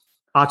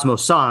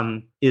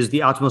 Atzmosam is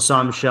the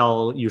Atzmosam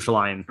shel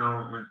Yerushalayim.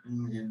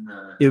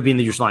 It would be in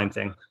the Yerushalayim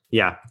thing.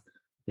 Yeah.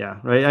 Yeah.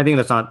 Right. I think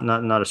that's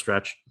not a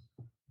stretch.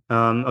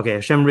 Okay.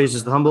 Hashem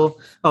raises the humble.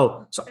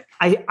 Oh, so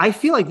I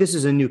feel like this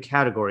is a new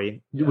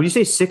category. Yeah. Would you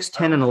say 6,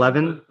 10, and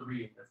 11?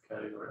 3 in this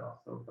category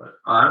also, but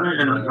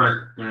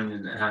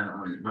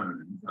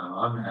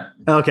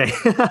okay.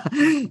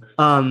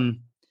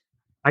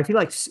 I feel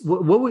like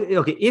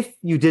if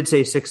you did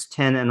say 6,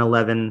 10, and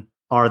 11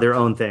 are their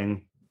own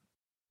thing.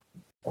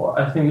 Well,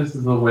 I think this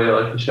is the way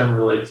like Hashem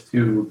relates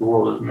to the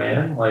world of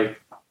man. Like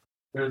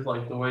there's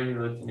like the way he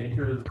relates to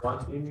nature is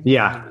one thing.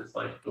 Yeah. And it's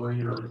like the way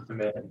he relates to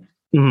man.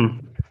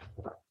 Mm-hmm.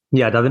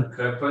 Yeah, Devin.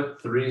 Could I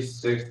put 3,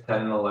 6,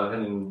 10, and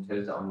 11 in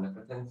his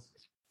omnipotence?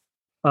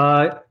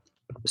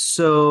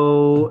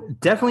 So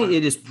definitely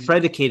it is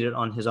predicated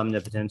on his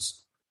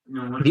omnipotence.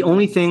 The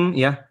only thing,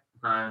 yeah.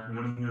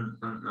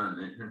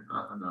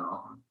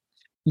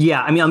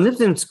 Yeah, I mean,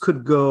 omnipotence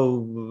could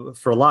go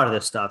for a lot of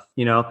this stuff,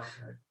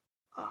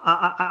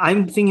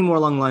 I'm thinking more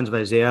along the lines of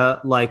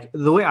Isaiah. Like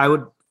the way I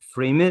would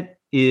frame it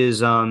is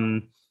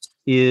Hashem,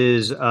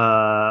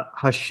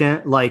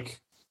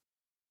 like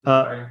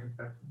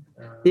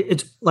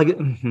it's like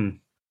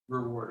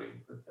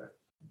Rewarding.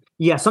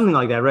 Yeah, something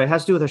like that, right? It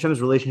has to do with Hashem's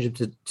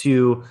relationship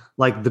to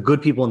like the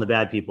good people and the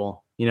bad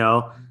people.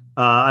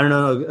 I don't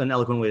know an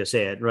eloquent way to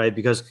say it, right?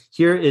 Because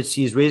here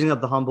he's raising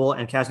up the humble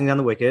and casting down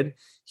the wicked.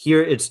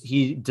 Here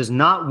he does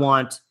not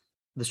want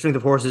the strength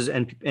of horses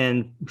and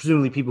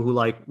presumably people who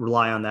like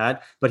rely on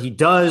that, but he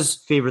does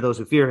favor those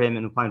who fear him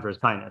and who pine for his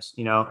kindness.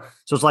 So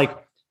it's like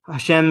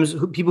Hashem's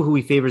people who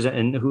he favors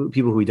and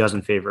people who he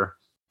doesn't favor.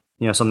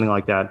 Something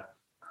like that.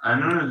 I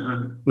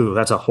know. Ooh,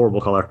 that's a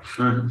horrible color.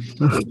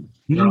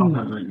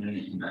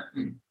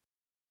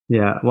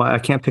 Yeah, well, I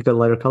can't pick a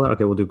lighter color.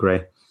 Okay, we'll do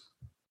gray.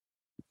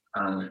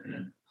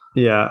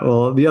 Yeah,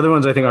 well, the other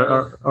ones I think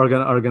are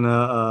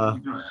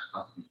gonna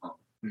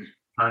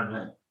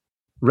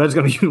red's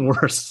gonna be even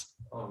worse.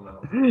 Oh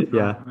no.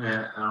 Yeah.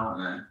 Yeah, I don't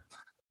know.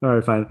 All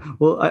right, fine.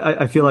 Well,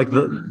 I feel like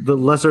the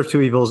lesser of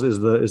two evils is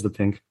the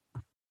pink,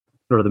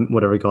 or the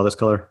whatever you call this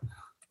color.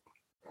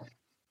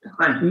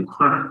 Yeah,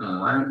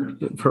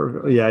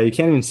 you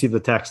can't even see the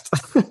text.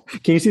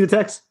 Can you see the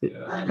text?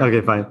 Yeah.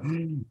 Okay,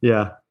 fine.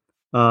 Yeah.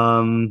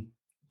 Oh,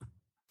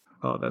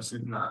 that's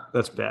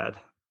bad.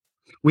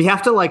 We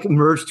have to like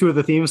merge two of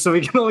the themes, so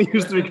we can only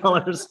use 3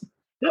 colors.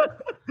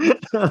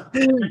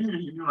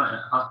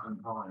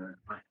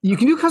 You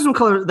can do custom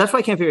color. That's why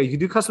I can't figure out. You can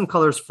do custom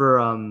colors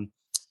for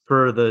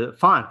the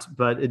font,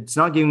 but it's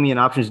not giving me an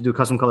option to do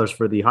custom colors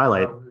for the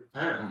highlight.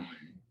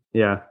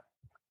 Yeah.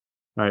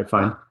 All right,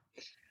 fine.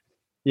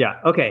 Yeah.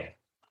 Okay.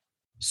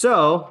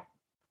 So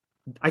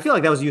I feel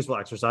like that was a useful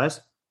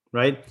exercise,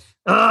 right?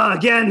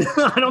 Again,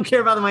 I don't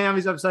care about the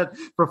Miami's upset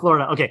for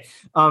Florida. Okay.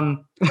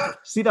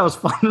 See, that was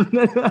fun.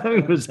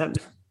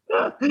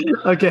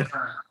 Okay.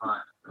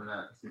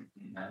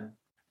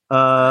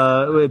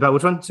 Wait, about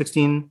which one?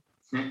 16?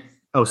 6.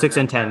 Oh, 6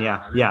 and 10.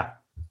 Yeah. Yeah.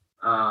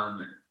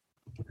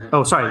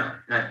 Oh, sorry.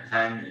 That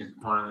 10 is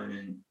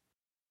correlated.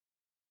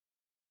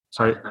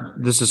 Sorry.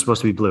 This is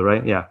supposed to be blue,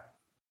 right? Yeah.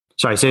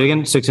 Sorry. Say it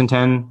again. 6 and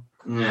 10.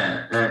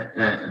 Yeah.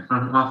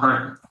 The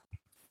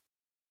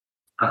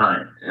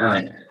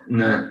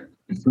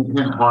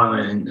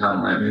correlated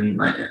 11,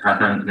 like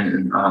FM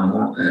is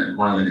more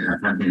correlated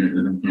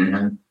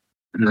FM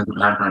and the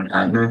pattern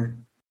tightness.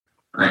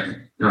 Like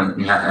you have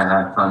to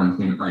have some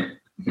things like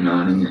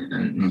humility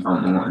and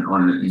more in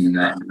order to do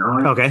that.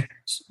 Okay.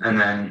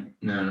 And then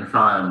the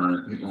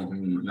trial people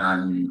who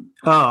value.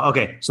 Oh,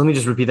 okay. So let me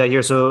just repeat that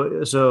here.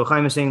 So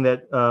Chaim is saying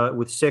that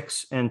with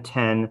 6 and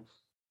 10,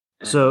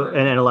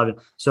 and 11.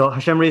 So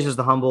Hashem raises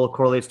the humble,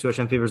 correlates to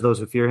Hashem favors those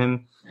who fear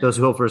him, those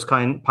who hope for his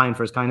pine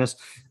for his kindness.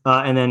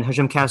 And then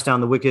Hashem casts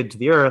down the wicked to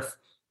the earth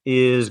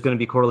is going to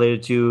be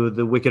correlated to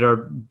the wicked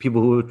are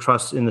people who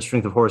trust in the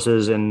strength of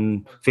horses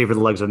and favor the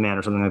legs of man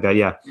or something like that.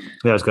 Yeah,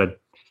 that was good.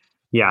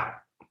 Yeah.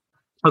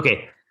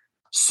 Okay.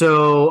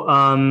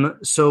 So,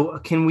 so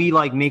can we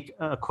like make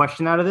a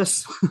question out of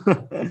this?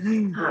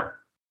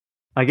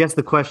 I guess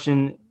the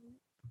question.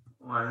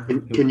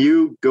 Can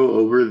you go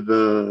over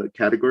the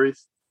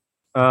categories?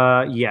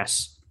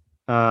 Yes.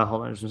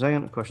 Hold on just a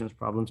second. Questions,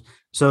 problems.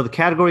 So the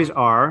categories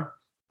are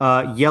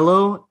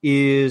yellow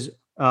is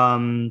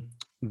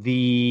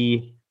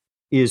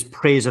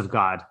praise of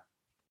God,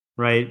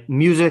 right?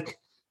 Music,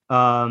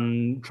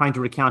 trying to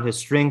recount his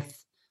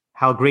strength,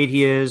 how great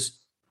he is,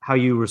 how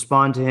you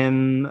respond to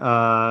him,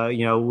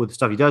 with the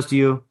stuff he does to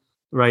you,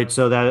 right?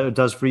 So that it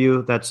does for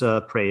you, that's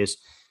praise.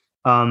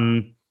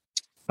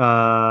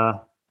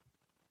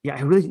 Yeah,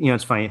 I really,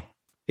 it's funny.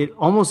 It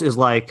almost is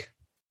like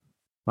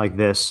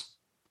this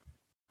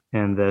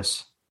and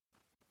this,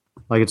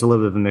 like it's a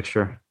little bit of a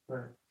mixture,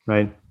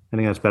 right? I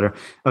think that's better.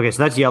 Okay,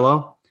 so that's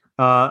yellow.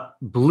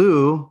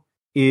 Blue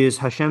is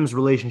Hashem's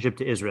relationship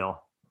to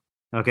Israel.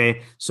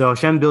 Okay, so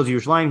Hashem builds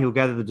Yerushalayim. He will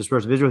gather the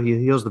dispersed of Israel. He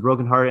heals the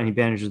broken heart and he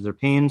bandages their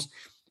pains.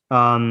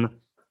 O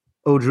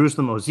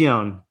Jerusalem, O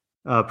Zion,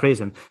 praise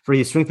him. For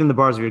he strengthened the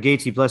bars of your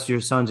gates. He blessed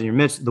your sons in your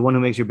midst. The one who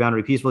makes your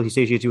boundary peaceful. He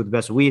satiates you with the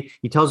best of wheat.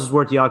 He tells his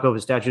word to Yaakov,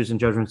 his statutes and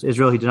judgments to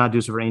Israel. He did not do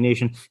so for any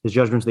nation. His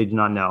judgments they do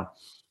not know.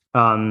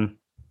 I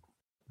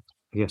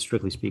guess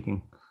strictly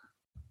speaking.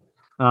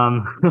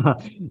 And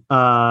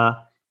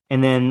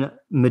then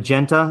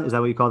magenta, is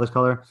that what you call this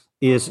color?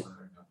 Is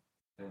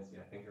I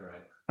think you're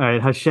right. All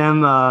right,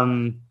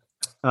 Hashem's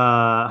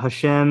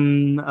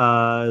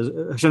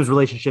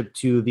relationship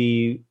to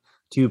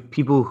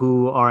people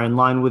who are in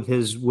line with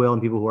his will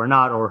and people who are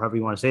not, or however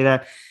you want to say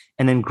that.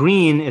 And then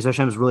green is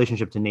Hashem's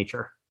relationship to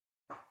nature.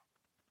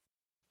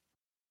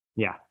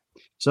 Yeah.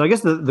 So I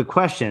guess the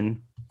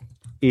question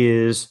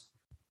is,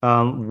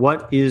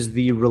 what is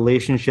the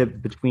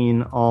relationship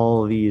between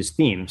all these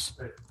themes,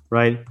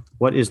 right?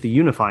 What is the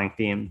unifying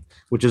theme,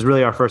 which is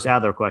really our first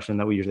Adler question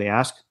that we usually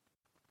ask,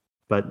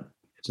 but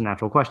it's a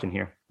natural question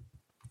here.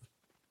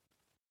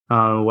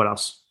 What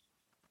else?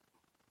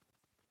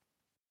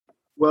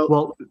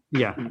 Well,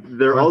 yeah.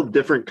 They're all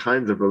different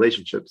kinds of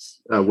relationships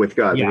with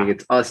God. Yeah. I mean,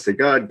 it's us to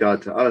God,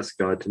 God to us,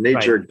 God to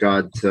nature, right.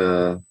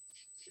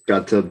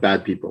 God to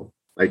bad people,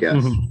 I guess.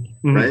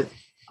 Mm-hmm.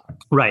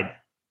 Right?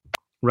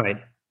 Right.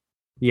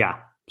 Yeah.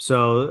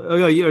 So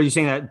are you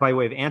saying that by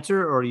way of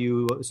answer, or are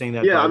you saying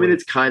that? Yeah, I mean,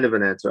 it's kind of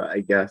an answer, I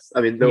guess.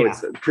 I mean, though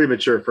it's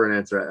premature for an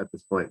answer at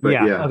this point. But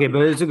yeah. Okay,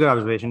 but it's a good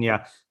observation.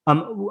 Yeah.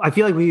 I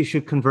feel like we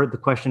should convert the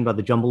question about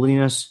the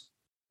jumbliness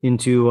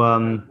into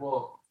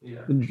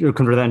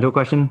convert that into a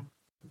question.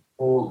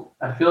 Well,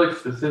 I feel like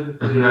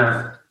specifically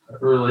a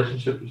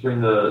relationship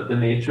between the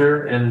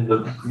nature and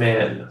the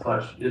man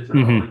 /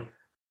 Israel. Mm-hmm.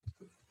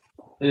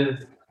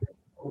 Is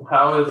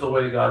how is the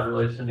way God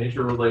relates to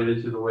nature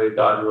related to the way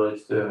God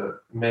relates to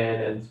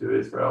man and to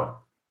Israel?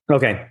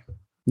 Okay.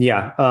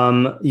 Yeah.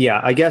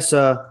 I guess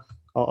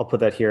I'll put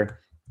that here.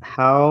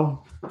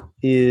 How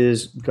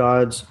is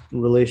God's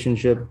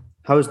relationship?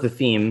 How is the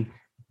theme?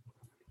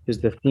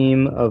 Is the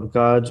theme of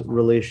God's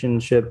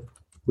relationship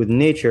with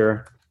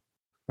nature?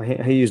 I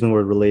hate using the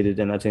word related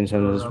in that same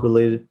sentence.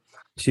 Related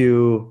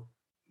to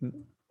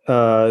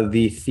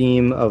the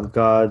theme of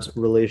God's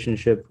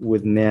relationship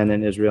with man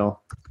and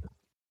Israel.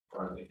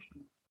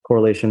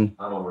 Correlation.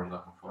 That's what we're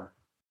looking for.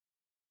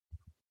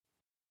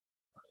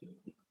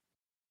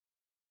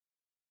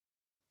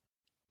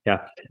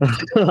 Yeah.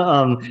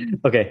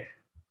 Okay.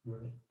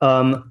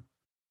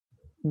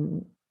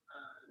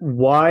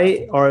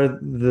 Why are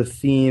the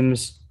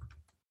themes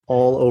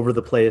all over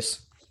the place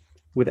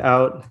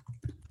without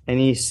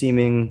any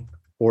seeming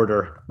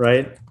order,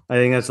 right? I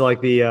think that's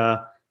like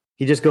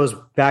he just goes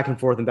back and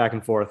forth and back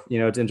and forth.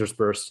 It's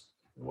interspersed.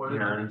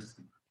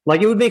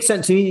 Like it would make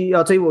sense to me.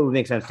 I'll tell you what would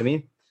make sense to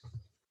me.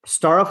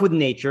 Start off with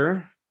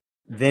nature,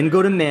 then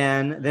go to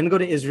man, then go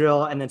to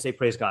Israel, and then say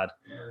praise God.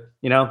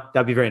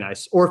 That'd be very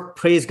nice. Or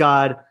praise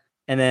God,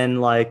 and then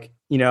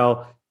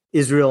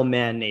Israel,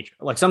 man, nature,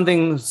 like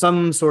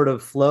some sort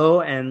of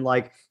flow, and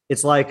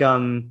it's like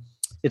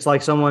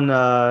someone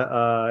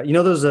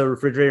those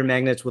refrigerator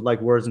magnets with like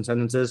words and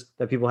sentences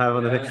that people have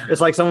on the thing.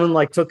 It's like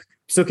someone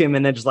took him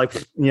and then just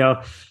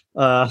yeah.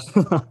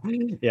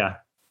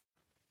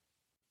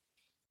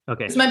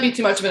 Okay. This might be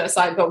too much of an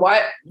aside, but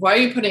why are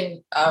you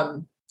putting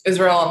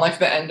Israel on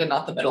the end and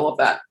not the middle of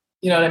that?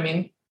 You know what I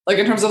mean? Like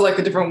in terms of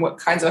the different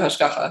kinds of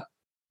hashgacha.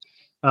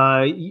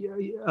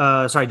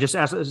 Sorry, just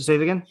say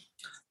it again.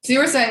 So you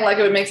were saying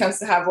it would make sense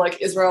to have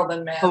Israel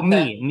then man. Oh,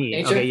 me.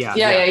 Nature.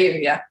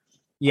 Okay,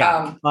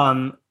 Yeah.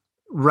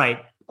 Right.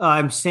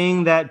 I'm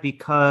saying that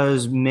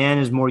because man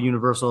is more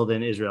universal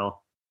than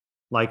Israel.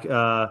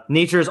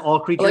 Nature is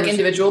all creatures. Like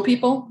individual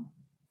people?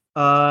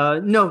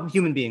 No,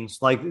 human beings.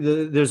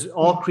 There's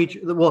all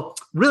creatures. Well,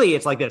 really,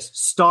 it's like this: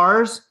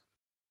 stars,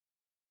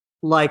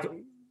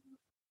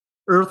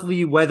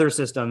 earthly weather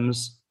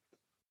systems,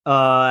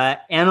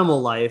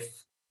 animal life,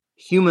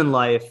 human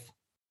life,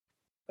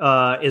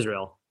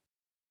 Israel.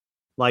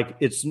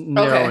 It's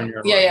narrow and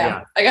narrow.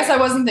 Yeah. I guess I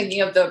wasn't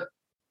thinking of the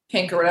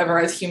pink or whatever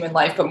as human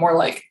life, but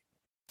more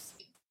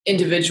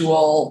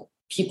individual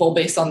people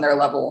based on their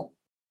level.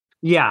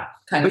 Yeah.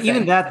 But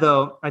even that,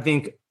 though, I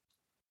think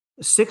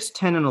 6,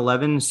 10, and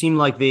 11 seem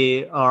like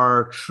they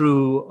are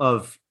true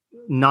of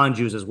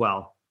non-Jews as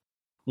well.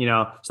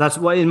 So that's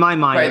what, in my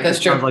mind, right, that's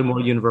it sounds like more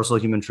universal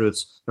human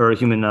truths or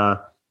human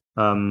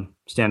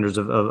standards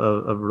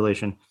of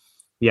relation.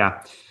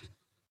 Yeah.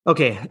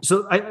 Okay.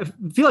 So I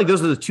feel like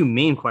those are the two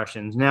main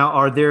questions. Now,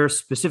 are there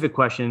specific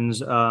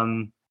questions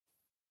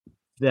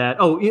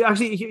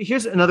actually,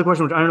 here's another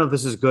question, which I don't know if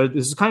this is good.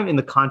 This is kind of in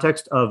the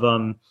context of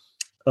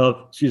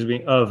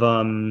Pesukei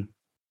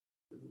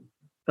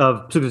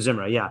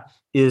Zimra. Yeah.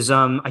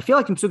 I feel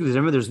like in Pesukei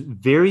Zimra, there's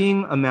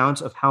varying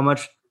amounts of how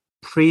much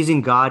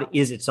praising God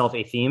is itself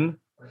a theme.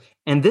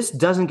 And this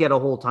doesn't get a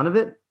whole ton of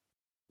it.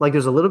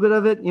 There's a little bit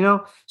of it,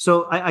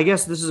 So I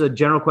guess this is a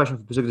general question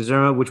for Pesukei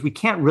Zimra, which we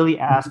can't really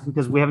ask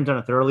because we haven't done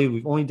it thoroughly.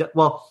 We've only done,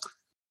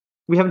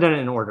 we haven't done it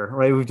in order,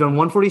 right? We've done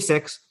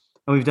 146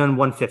 and we've done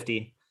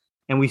 150.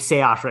 And we say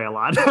Ashrei a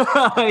lot,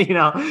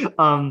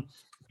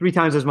 3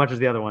 times as much as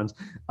the other ones.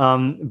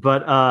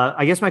 But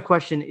I guess my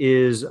question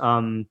is, so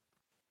I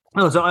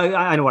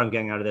know what I'm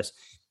getting out of this.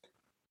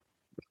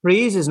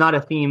 Praise is not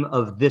a theme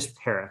of this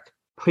parak.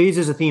 Praise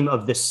is a theme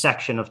of this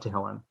section of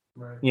Tehillim.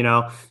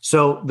 Right.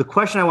 So the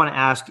question I want to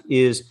ask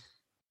is,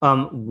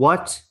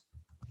 what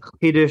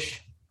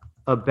chiddush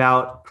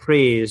about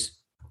praise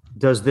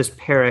does this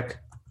parak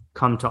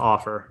come to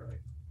offer?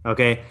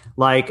 Okay,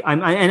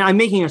 I'm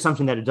making an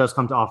assumption that it does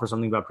come to offer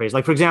something about praise.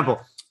 For example,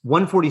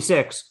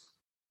 146,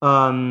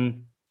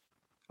 Hali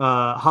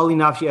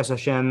Nafshi Es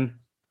Hashem.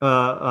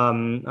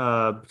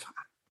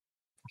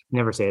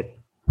 Never say it.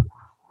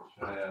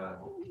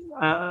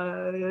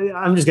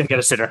 I'm just gonna get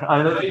a sitter.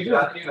 I'm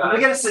gonna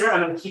get a sitter.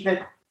 I'm gonna keep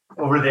it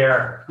over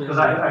there because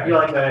I feel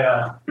like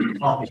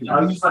I'll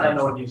use what I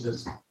know it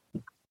uses.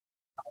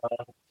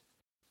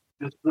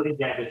 This really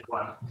damaged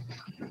one.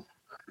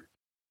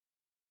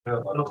 Yeah.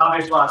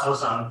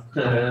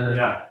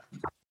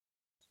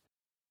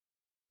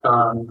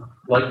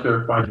 Like to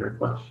refine your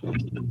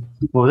question.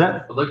 What was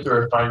that? I'd like to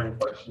refine your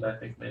question, I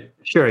think, maybe.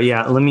 Sure,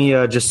 yeah. Let me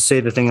just say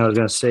the thing I was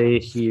going to say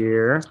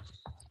here.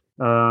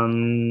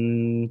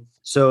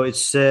 So it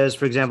says,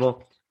 for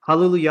example,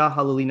 Hallelujah,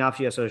 Hallelujah,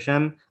 Nafshi Es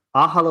Hashem,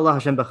 Ahalala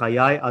Hashem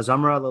B'chayai,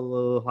 Azamra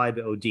Lalohai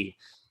Be'odi.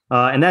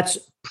 And that's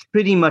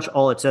pretty much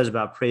all it says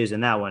about praise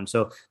in that one.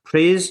 So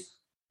praise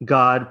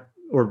God,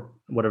 or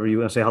whatever you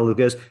want to say,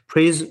 hallelujah is,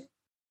 praise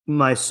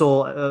my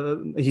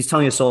soul. He's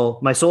telling his soul,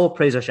 my soul,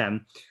 praise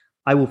Hashem.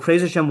 I will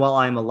praise Hashem while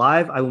I am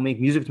alive. I will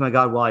make music to my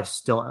God while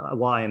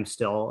I am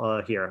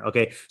still here.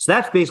 Okay, so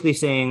that's basically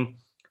saying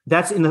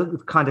that's in the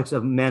context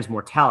of man's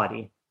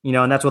mortality,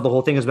 and that's what the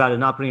whole thing is about, is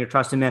not putting your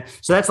trust in man.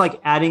 So that's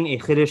like adding a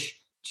chiddush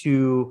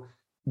to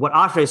what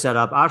Ashrei set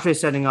up. Ashrei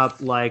setting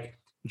up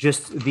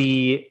just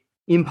the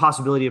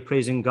impossibility of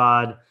praising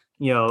God,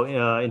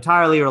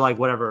 entirely, or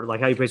whatever,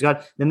 how you praise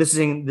God. Then this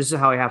is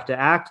how I have to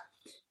act.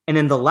 And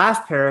then the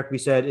last parak we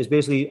said is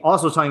basically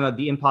also talking about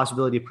the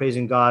impossibility of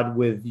praising God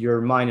with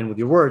your mind and with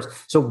your words.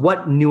 So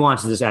what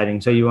nuance is this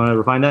adding? So you want to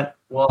refine that?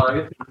 Well,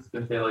 I guess I'm just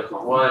going to say,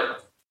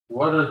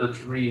 what are the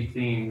 3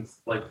 themes?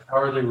 How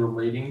are they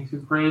relating to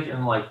praise?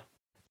 And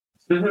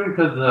specifically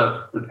because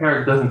the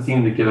parak doesn't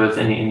seem to give us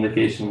any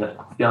indication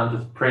that beyond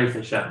just praise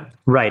Hashem.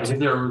 Right. Is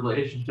there a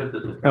relationship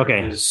that the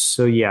okay,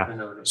 so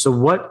yeah. So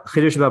what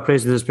chiddush about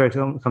praise does this parak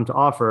come to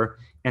offer,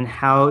 and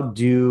how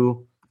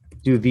do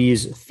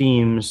these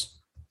themes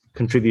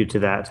contribute to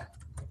that?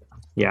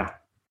 Yeah.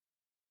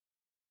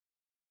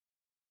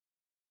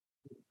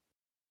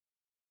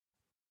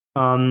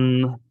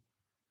 Again,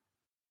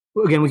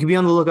 we could be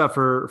on the lookout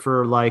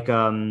for like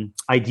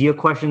idea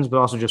questions, but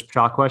also just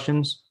shot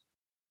questions,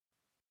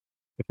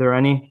 if there are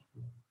any.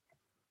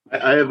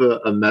 I have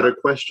a meta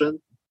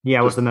question.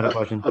 Yeah, what's the meta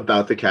question?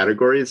 About the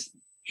categories?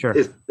 Sure.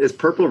 Is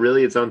purple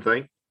really its own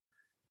thing?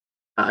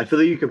 I feel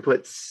like you can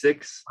put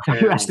 6.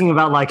 You're asking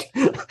about like,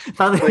 I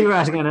thought you were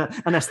asking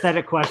an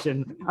aesthetic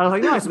question. I was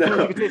like, no, I suppose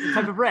you could taste the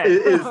type of red.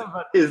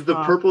 Is the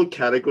purple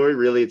category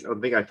really its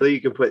own thing? I feel like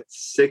you can put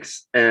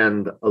 6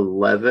 and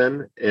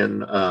 11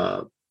 in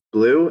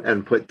blue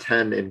and put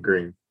 10 in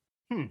green.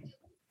 10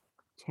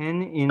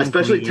 in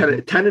especially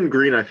green. 10 in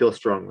green. I feel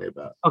strongly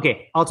about.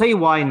 Okay, I'll tell you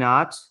why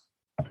not.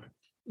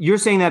 You're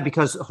saying that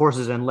because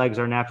horses and legs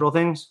are natural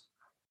things.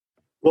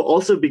 Well,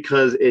 also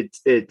because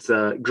it's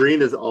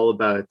green is all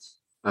about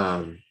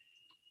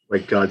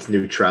like God's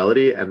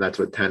neutrality, and that's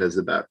what 10 is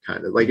about.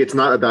 Kind of like it's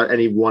not about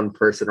any one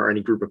person or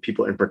any group of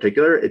people in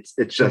particular. It's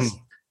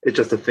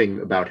just a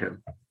thing about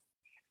him.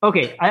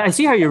 Okay, I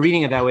see how you're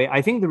reading it that way.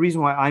 I think the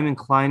reason why I'm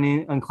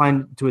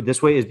inclined to it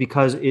this way is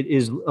because it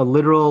is a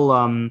literal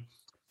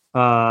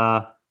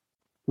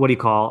what do you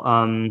call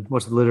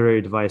what's the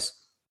literary device?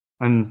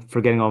 I'm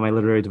forgetting all my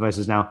literary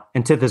devices now.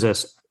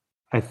 Antithesis,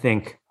 I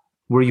think,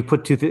 where you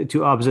put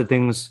two opposite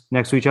things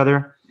next to each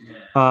other,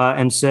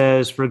 and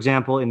says, for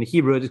example, in the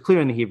Hebrew, it's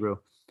clear in the Hebrew,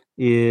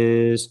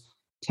 is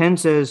 10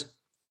 says,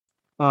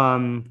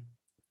 lo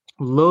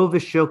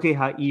v'shoke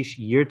ha'ish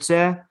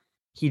yirtzeh,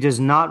 he does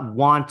not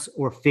want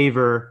or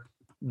favor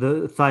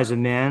the thighs of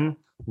man.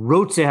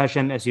 Rotze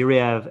Hashem es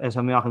yirev es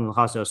hamiachim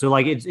l'chaso. So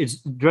like it's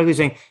directly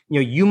saying,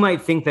 you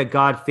might think that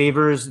God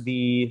favors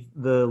the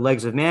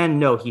legs of man.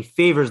 No, he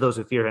favors those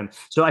who fear him.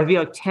 So I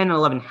feel like 10 and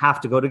 11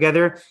 have to go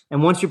together.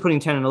 And once you're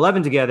putting 10 and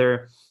 11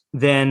 together,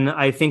 then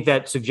I think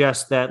that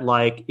suggests that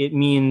like it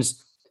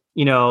means,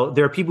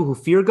 there are people who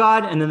fear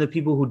God and then the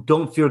people who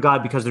don't fear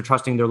God because they're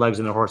trusting their legs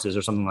and their horses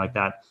or something like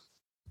that.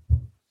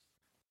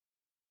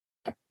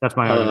 That's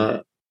my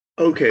argument.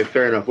 Okay,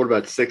 fair enough. What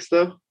about 6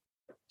 though?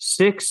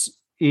 6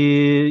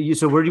 is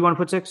so. Where do you want to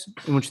put 6?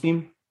 In which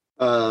theme?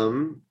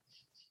 Blue.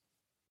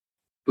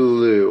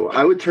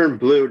 I would turn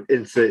blue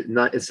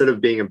instead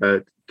of being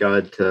about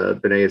God to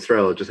Bnei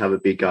Israel, just have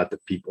it be God to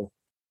people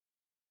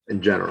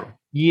in general.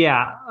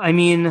 Yeah, I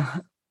mean,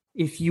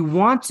 if you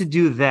want to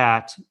do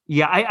that,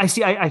 yeah, I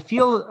see. I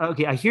feel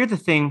okay. I hear the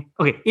thing.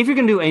 Okay, if you're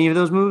going to do any of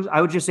those moves,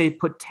 I would just say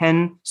put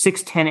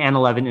 6, 10, and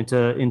 11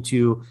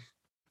 into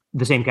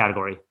the same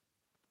category,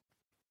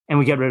 and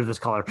we get rid of this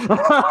color.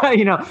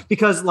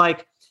 Because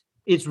like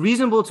it's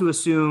reasonable to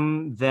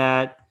assume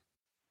that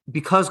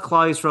because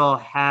Klal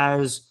Yisrael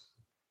has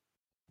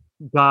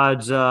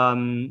God's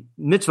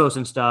mitzvos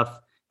and stuff,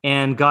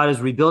 and God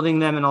is rebuilding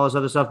them and all this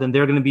other stuff, then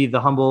they're going to be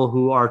the humble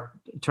who are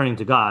turning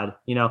to God,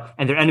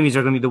 and their enemies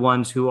are going to be the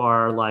ones who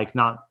are like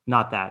not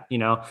that,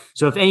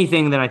 So if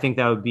anything, then I think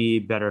that would be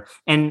better.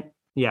 And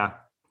yeah,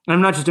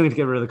 I'm not just doing it to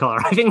get rid of the color.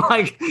 I think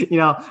I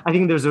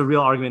think there's a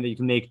real argument that you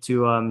can make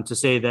to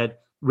say that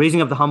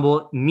raising up the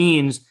humble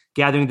means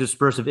gathering the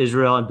dispersed of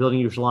Israel and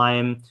building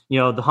Yerushalayim.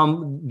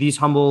 These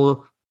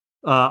humble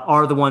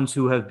are the ones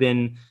who have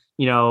been,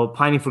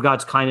 pining for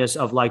God's kindness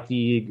of like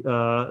the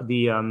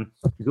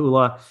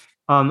Geula.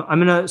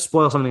 I'm going to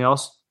spoil something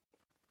else.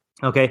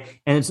 Okay.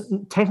 And it's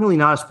technically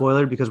not a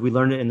spoiler because we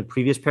learned it in the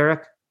previous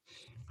parak.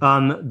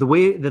 The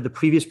way that the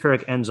previous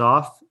parak ends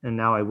off, and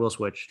now I will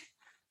switch.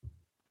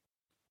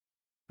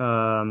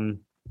 Let's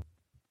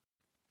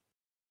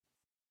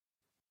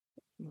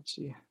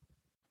see.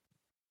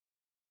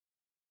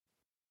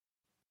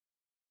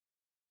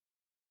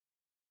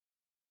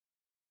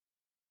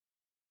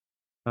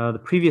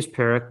 The previous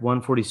parak,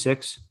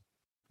 146,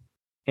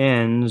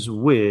 ends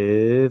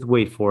with,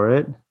 wait for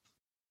it.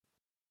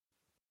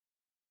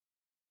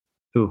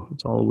 Ooh,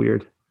 it's all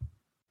weird.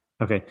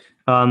 Okay.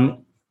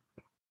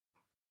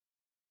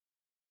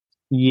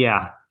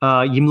 Yeah.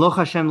 Yimloch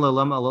Hashem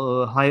le'olam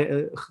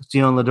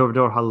Zion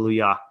ledor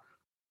hallelujah.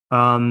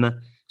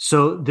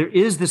 So there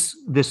is this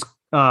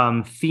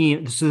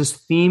theme. So this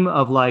theme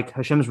of like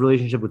Hashem's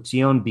relationship with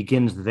Zion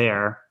begins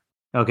there.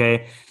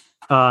 Okay.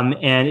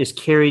 And is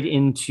carried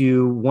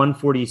into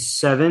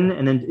 147,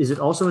 and then is it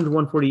also into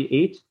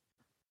 148?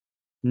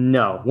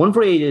 No,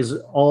 148 is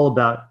all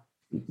about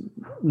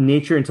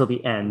nature until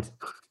the end.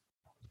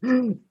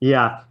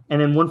 Yeah,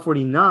 and then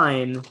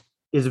 149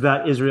 is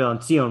about Israel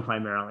and Zion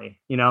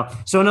primarily.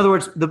 So in other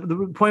words, the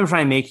point I'm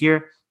trying to make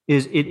here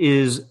is it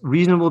is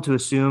reasonable to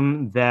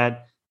assume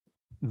that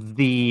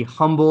the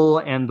humble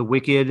and the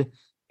wicked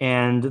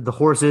and the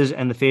horses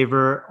and the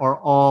favor are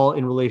all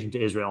in relation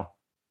to Israel.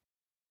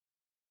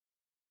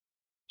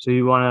 So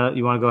you want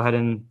to go ahead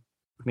and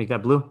make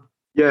that blue?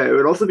 Yeah, it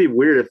would also be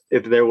weird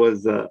if there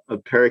was a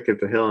parak of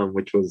Tehillim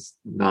which was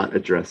not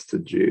addressed to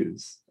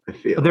Jews. I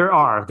feel there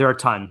are a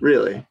ton.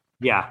 Really?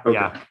 Yeah,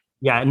 okay.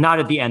 yeah. Not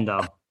at the end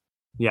though.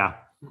 Yeah,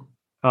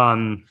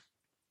 so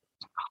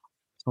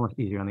much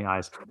easier on the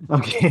eyes.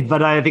 Okay,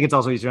 but I think it's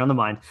also easier on the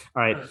mind.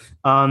 All right.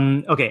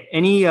 Okay.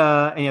 Any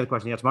other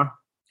questions? Yeah, Tamar? Can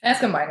I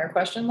ask a minor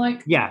question?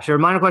 Yeah, sure.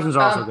 Minor questions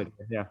are also good.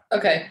 Yeah.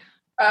 Okay.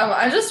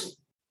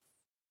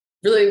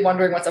 really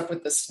wondering what's up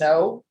with the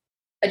snow.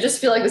 I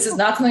just feel like this is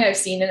not something I've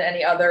seen in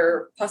any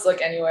other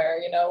pasuk anywhere,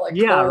 like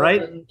Yeah,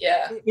 right?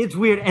 Yeah. It's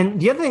weird. And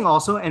the other thing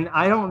also, and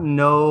I don't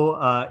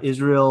know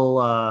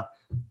Israel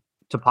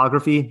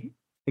topography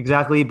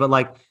exactly, but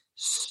like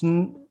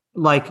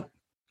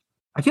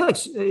I feel like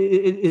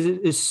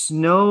is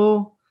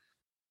snow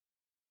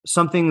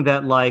something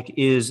that like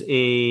is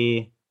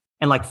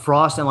and like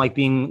frost and like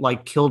being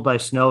like killed by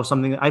snow,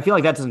 something I feel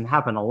like that doesn't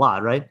happen a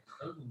lot, right?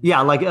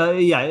 Yeah, like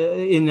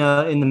in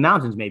the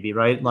mountains maybe,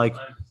 right? Like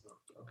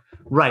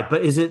right,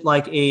 but is it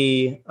like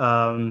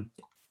not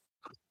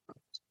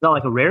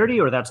like a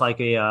rarity, or that's like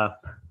a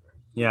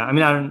yeah, I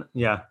mean I don't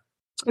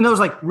and those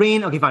like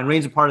rain, okay, fine,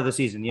 rain's a part of the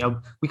season,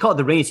 we call it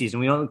the rainy season,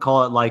 we don't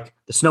call it like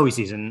the snowy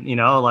season,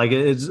 like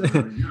it's what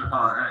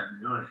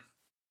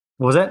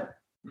was that?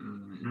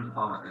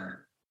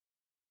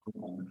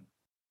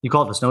 You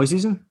call it the snowy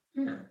season?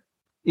 Yeah.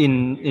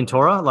 In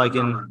Torah, like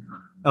in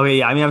okay,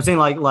 yeah. I mean, I'm saying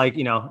like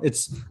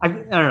it's I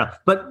don't know,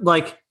 but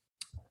like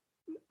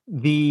I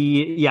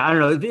don't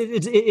know.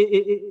 It's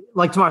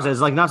like Tamar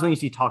says, like not something you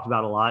see talked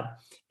about a lot,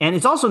 and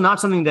it's also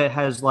not something that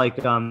has like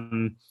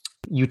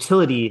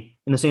utility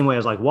in the same way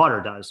as like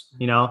water does.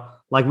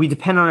 Like we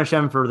depend on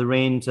Hashem for the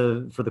rain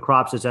for the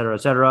crops, et cetera,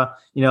 et cetera.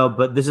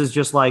 But this is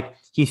just like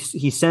he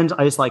sends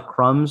ice like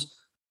crumbs.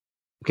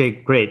 Okay,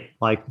 great.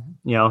 Like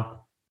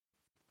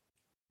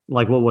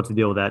like what's the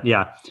deal with that?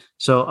 Yeah.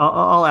 So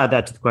I'll add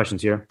that to the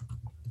questions here.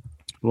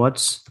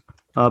 What's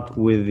up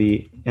with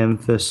the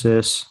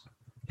emphasis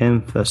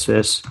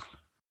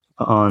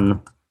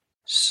on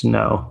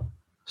snow,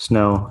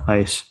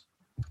 ice,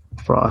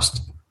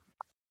 frost,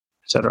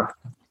 etc.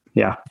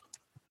 Yeah.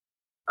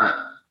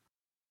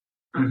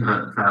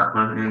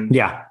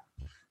 Yeah.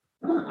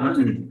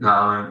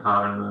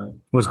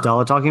 What's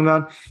Dala talking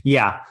about?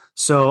 Yeah.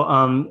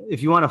 So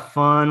if you want a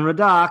fun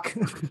Radak,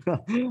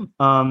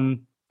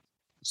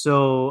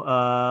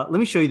 let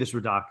me show you this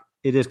Radak.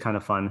 It is kind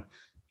of fun,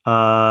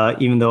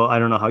 even though I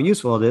don't know how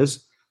useful it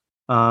is.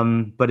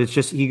 But it's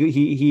just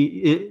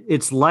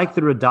it's like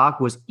the Radak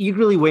was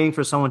eagerly waiting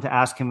for someone to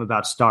ask him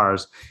about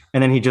stars,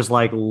 and then he just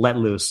like let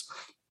loose.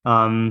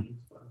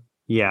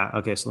 Yeah.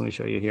 Okay. So let me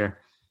show you here.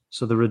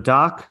 So the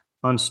Radak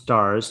on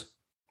stars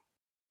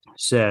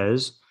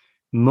says,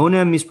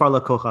 "Mona mispar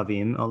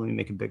lakochavim." Oh, let me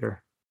make it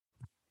bigger.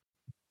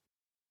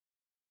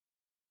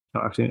 Oh,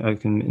 actually, I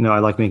can. No, I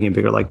like making it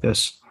bigger like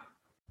this.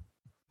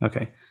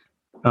 Okay.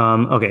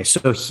 Okay.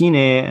 So hine,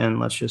 and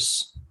let's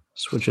just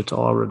switch it to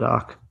all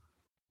Radak.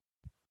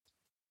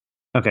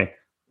 Okay.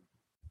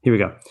 Here we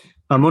go.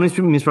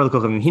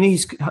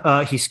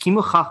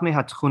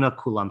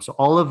 So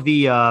all of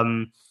the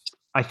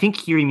I think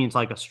here he means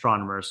like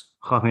astronomers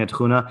agree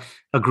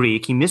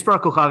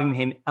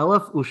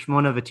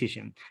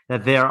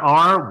that there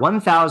are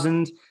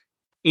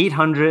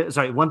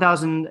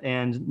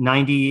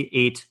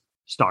 1,098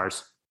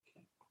 stars.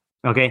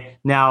 Okay.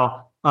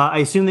 Now I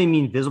assume they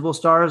mean visible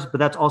stars, but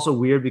that's also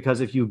weird because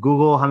if you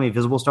Google how many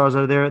visible stars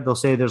are there, they'll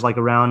say there's like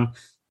around.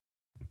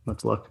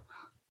 Let's look.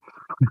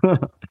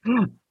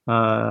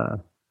 How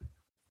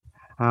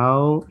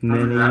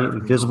many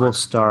visible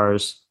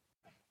stars?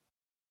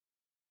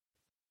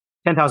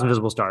 10,000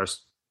 visible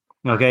stars.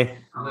 Okay.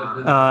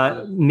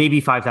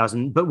 Maybe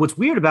 5,000. But what's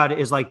weird about it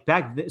is like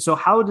so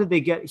how did they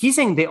get, he's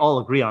saying they all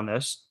agree on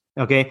this.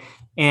 Okay.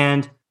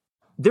 And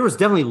there was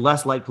definitely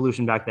less light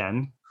pollution back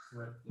then.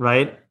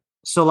 Right.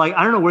 So like,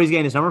 I don't know where he's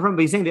getting this number from,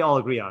 but he's saying they all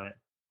agree on it.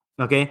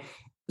 Okay.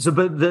 So,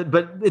 but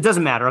it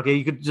doesn't matter. Okay,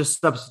 you could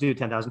just substitute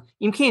 10,000.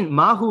 Imkain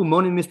mahu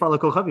monin mispar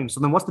lakochavim. So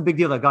then, what's the big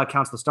deal that God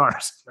counts the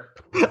stars?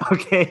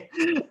 Okay.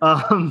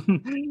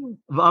 V'amar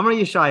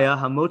Yeshaya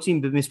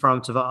hamotzim b'mispar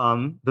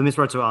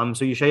tzava'am.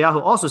 So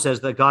Yeshayahu also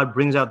says that God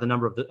brings out the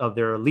number of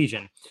their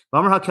legion.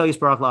 V'amar hakel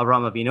yisparach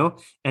la'Avraham Avinu,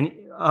 and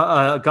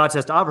God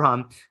says to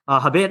Abraham,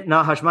 "Habet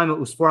na hashmayim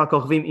uspor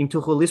hakochavim im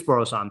tuchul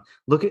lispor osam."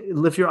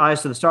 Lift your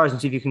eyes to the stars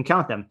and see if you can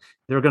count them.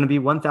 There are going to be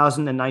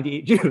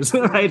 1,098 Jews,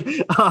 right?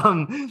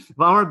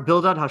 V'amar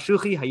Bildad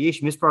hashuchi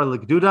hayesh mispar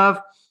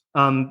legdudav.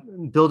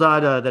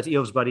 Bildad, that's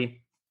Eov's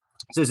buddy,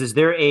 says, "Is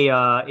there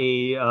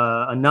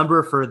a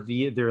number for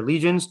their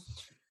legions?"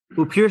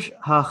 Upirsh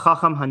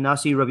hachacham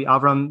hanasi Rabbi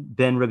Avram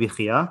ben Rabbi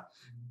Chia.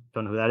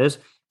 Don't know who that is.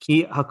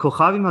 Ki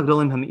hakochavim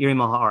hagdolim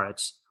hamirim al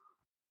haaretz.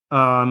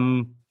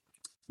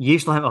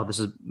 Yesh lahem. Oh, this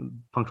is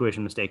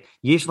punctuation mistake.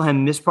 Yesh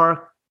lahem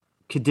mispar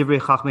kedivrei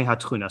chachmei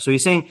hatchuna. So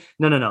he's saying,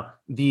 no.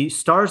 The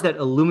stars that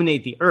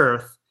illuminate the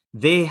earth,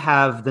 they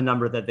have the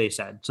number that they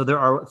said. So there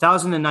are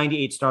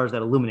 1,098 stars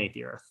that illuminate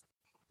the earth.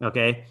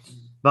 Okay.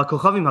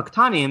 V'kochavim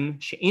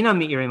haktanim she'inam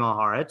mi'irim al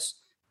haaretz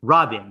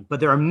rabim. But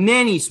there are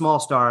many small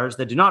stars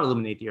that do not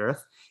illuminate the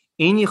earth.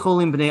 Ein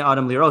yicholim b'nei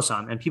adam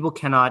lirosam, and people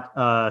cannot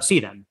see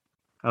them.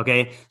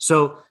 Okay.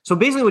 So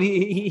basically, what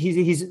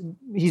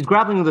he's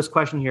grappling with this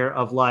question here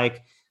of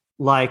like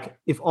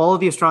if all of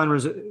the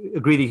astronomers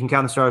agree that you can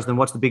count the stars, then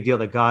what's the big deal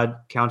that God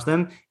counts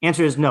them?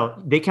 Answer is no.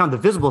 They count the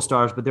visible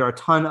stars, but there are a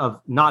ton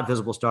of not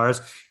visible stars.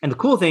 And the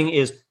cool thing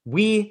is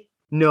we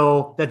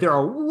know that there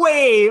are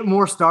way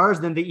more stars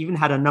than they even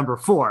had a number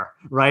for,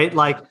 right?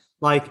 Like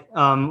Like,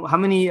 how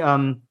many?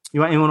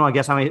 Anyone want to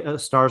guess how many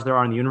stars there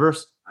are in the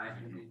universe?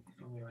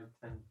 Only like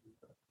 10.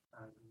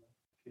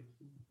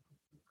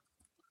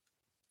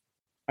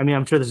 I mean,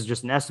 I'm sure this is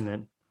just an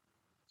estimate.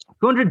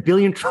 200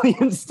 billion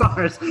trillion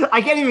stars.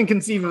 I can't even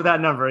conceive of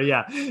that number.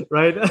 Yeah,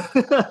 right.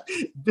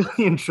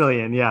 Billion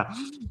trillion. Yeah.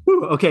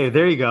 Whew, okay,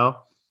 there you go.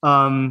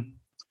 Oh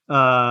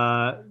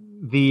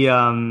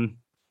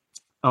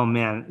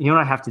man, you know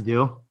what I have to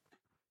do?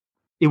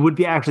 It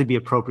would actually be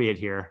appropriate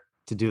here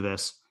to do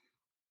this.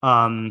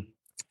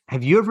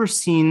 Have you ever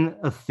seen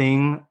a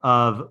thing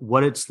of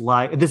what it's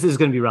like? This is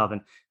going to be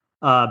relevant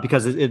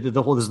because this is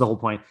the whole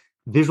point.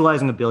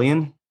 Visualizing a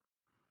billion.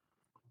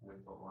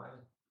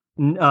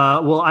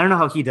 Well, I don't know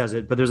how he does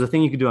it, but there's a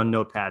thing you can do on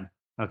Notepad.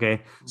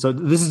 Okay, so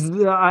this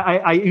is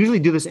I usually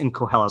do this in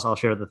Koheles. I'll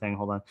share the thing.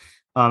 Hold on,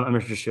 I'm gonna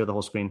just share the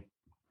whole screen.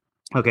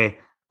 Okay,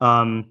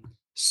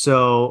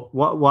 so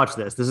watch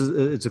this.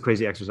 It's a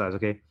crazy exercise.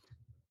 Okay,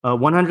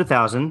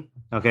 100,000.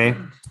 Okay,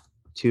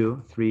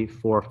 2, 3,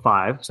 4,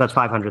 5. So that's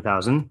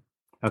 500,000.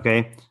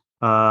 Okay,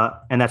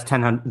 and that's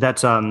 10.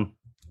 That's 1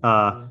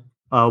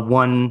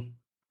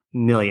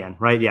 million,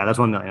 right? Yeah, that's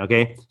 1 million.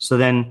 Okay, so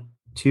then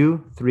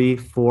 2, 3,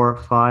 4,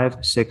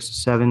 5, 6,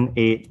 7,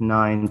 8,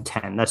 9,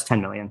 10. That's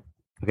 10 million.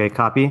 Okay,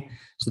 copy.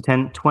 So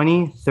 10,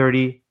 20,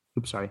 30.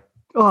 Oops, sorry.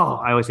 Oh,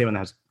 I always say when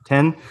that's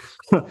 10,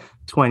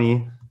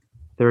 20,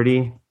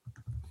 30,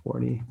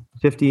 40,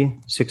 50,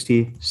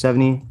 60,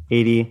 70,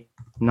 80,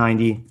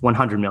 90,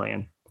 100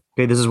 million.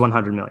 Okay, this is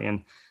 100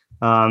 million.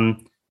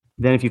 Then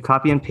if you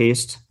copy and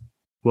paste,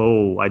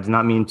 whoa, I did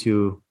not mean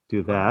to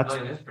do that.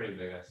 That's pretty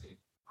big, I see.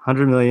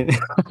 100 million.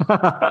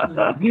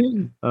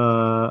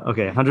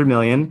 Okay, 100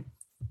 million.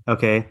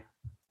 Okay.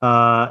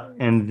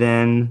 And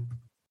then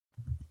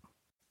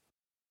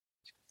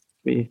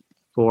 3,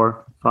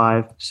 4,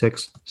 5,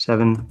 6,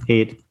 7,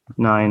 8,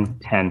 9,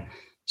 10.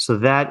 So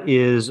that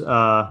is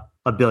a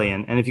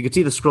billion. And if you could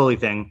see the scrolly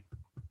thing,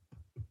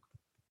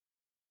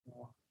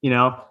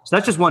 so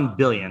that's just 1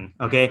 billion.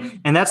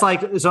 Okay. And that's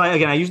like, so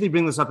I usually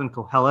bring this up in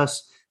Koheles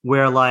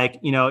where like,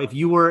 if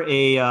you were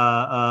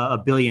a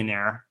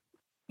billionaire,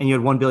 and you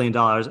had $1 billion,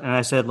 and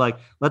I said, like,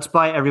 let's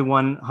buy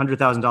everyone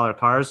 $100,000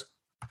 cars.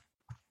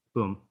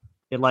 Boom.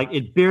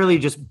 It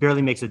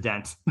barely makes a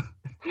dent,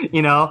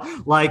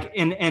 like,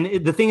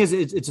 and the thing is,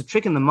 it's a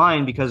trick in the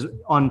mind because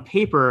on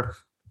paper,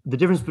 the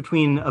difference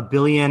between a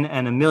billion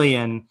and a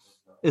million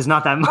is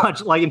not that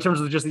much, like in terms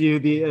of just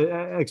the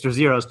extra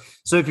zeros.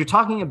 So if you're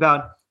talking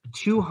about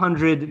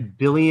 200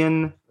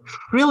 billion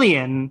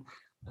trillion,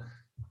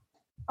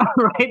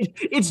 right,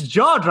 it's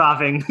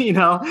jaw-dropping,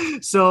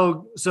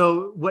 So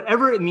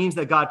whatever it means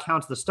that God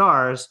counts the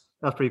stars,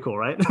 that's pretty cool,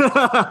 right?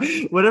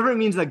 Whatever it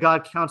means that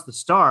God counts the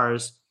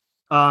stars,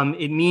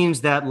 it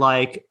means that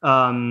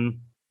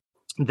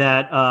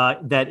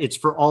that it's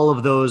for all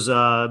of those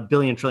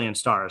billion trillion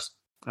stars.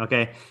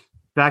 Okay,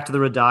 back to the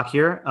Radak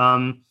here.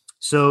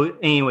 So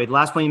anyway, the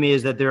last point you made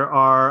is that there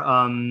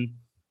are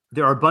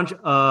a bunch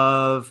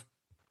of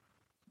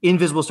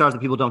invisible stars that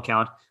people don't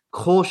count.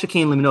 Kol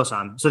shekain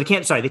liminosam. So they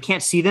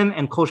can't see them,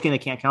 and kol shekain, they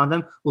can't count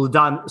them.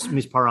 Uladam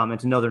misparam, and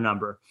to know their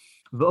number.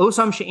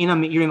 V'osam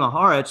she'enam meirim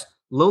haaretz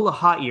lo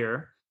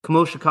laha'ir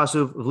kamo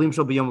shekasuv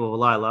v'limshol b'yom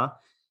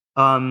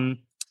v'layla.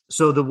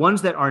 So the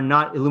ones that are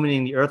not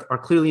illuminating the earth are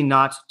clearly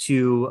not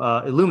to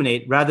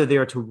illuminate; rather, they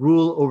are to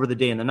rule over the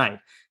day and the night.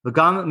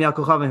 V'gam me'al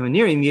kochavim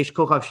hanirim yesh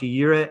kochav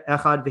sheyireh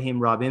echad v'hem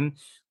rabim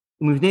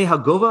u'mivnei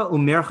hagova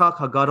u'merchak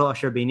hagadol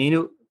asher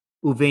beinenu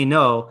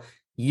uveino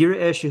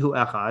yireh shehu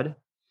echad.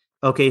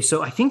 Okay,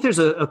 so I think there's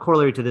a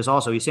corollary to this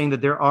also. He's saying that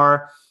there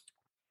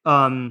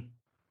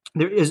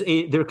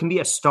can be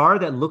a star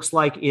that looks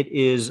like it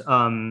is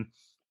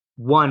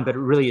one, but it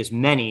really is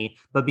many.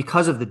 But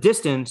because of the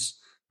distance,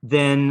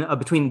 then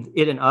between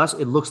it and us,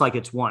 it looks like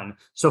it's one.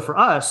 So for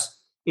us,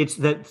 it's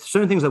that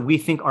certain things that we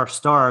think are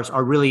stars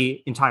are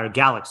really entire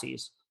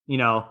galaxies,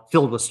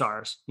 filled with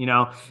stars.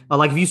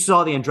 Like if you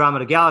saw the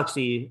Andromeda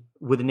Galaxy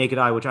with the naked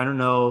eye, which I don't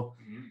know,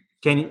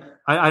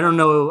 I don't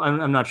know,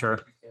 I'm not sure.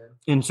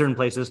 In certain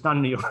places, not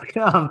in New York,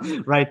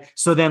 right?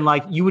 So then,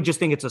 like, you would just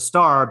think it's a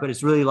star, but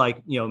it's really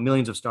like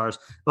millions of stars.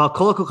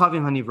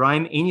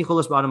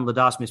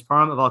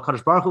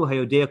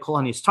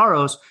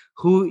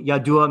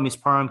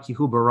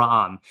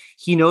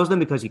 He knows them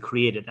because he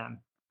created them.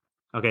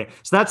 Okay,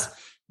 so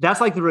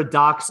that's like the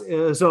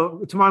Radak.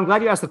 So Tamar, I'm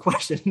glad you asked the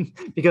question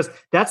because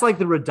that's like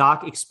the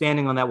Radak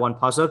expanding on that one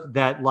pasuk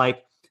that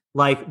like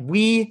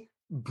we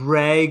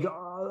brag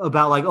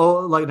about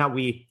not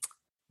we.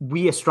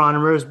 We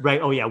astronomers,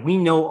 right? Oh yeah, we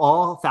know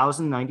all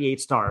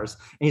 1,098 stars.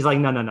 And he's like,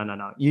 no.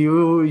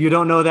 You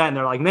don't know that. And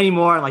they're like many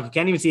more. Like you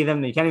can't even see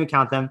them. You can't even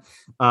count them.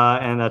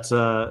 And that's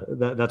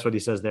what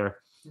he says there.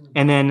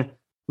 And then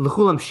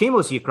L'chulam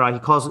Shemos Yikra,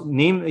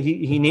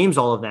 he names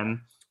all of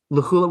them.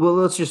 Well,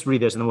 let's just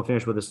read this and then we'll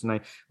finish with this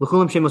tonight.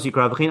 L'chulam shemos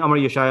yikra v'chein amar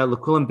Yeshaya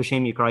l'chulam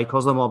b'shem yikra. He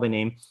calls them all by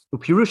name.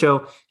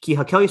 Upirusho ki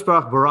hakel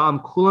yisbarach bara'am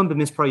kulam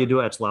b'mispar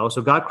yadu etzlo.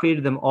 So God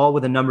created them all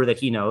with a number that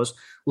He knows.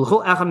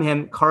 L'chol echad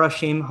mehem kara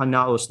shem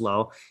hanaos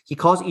lo. He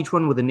calls each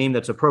one with a name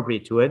that's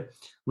appropriate to it.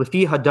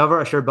 L'fi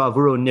hadavar asher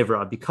ba'avuro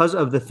nivra, because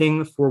of the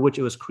thing for which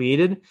it was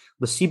created.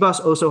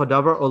 L'sibas oso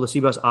hadavar or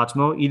l'sibas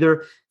atmo,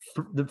 either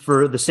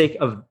for the sake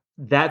of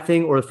that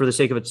thing or for the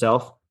sake of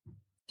itself.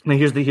 Now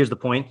here's the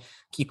point.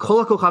 Ki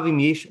kol ha'kochavim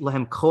yesh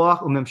lehem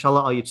koach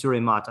u'memshala al yitzurei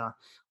mata.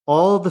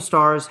 All the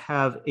stars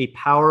have a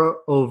power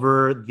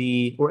over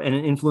and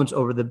an influence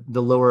over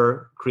the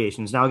lower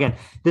creations. Now again,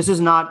 this is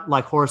not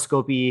like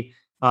horoscopy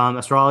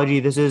astrology.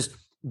 This is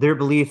their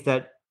belief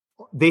that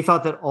they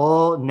thought that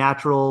all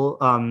natural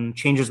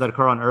changes that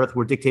occur on Earth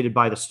were dictated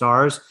by the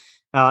stars.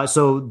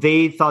 So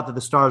they thought that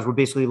the stars were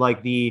basically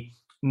like the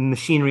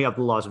machinery of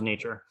the laws of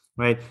nature.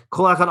 Right?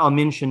 Kol echad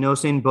almin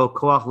shenosin bo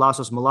koach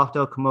lasos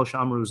malachto kamo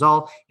she'amru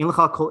zal in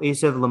lecha kol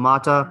esev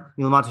lamata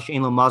milamata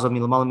she'en lo mazel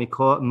milamala make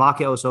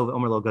oso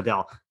v'omer lo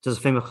gadel. It's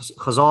a famous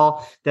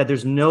chazal that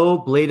there's no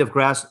blade of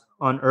grass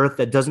on earth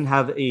that doesn't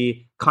have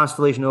a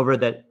constellation over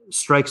it that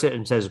strikes it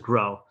and says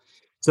grow.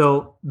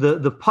 So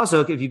the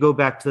pasuk, if you go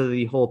back to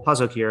the whole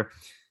pasuk here,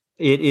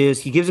 it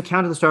is he gives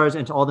account of the stars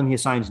and to all of them he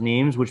assigns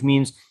names, which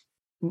means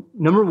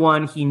number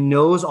one, he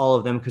knows all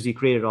of them because he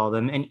created all of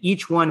them, and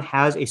each one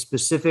has a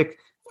specific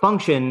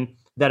function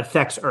that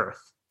affects Earth.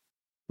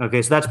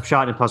 Okay, so that's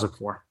shot in pasuk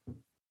 4.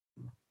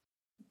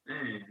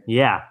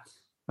 Yeah.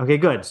 Okay,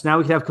 good. So now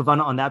we can have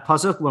kavanah on that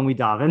pasuk when we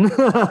daven.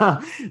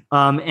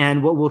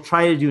 And what we'll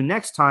try to do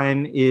next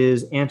time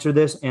is answer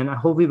this, and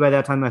hopefully by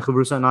that time, my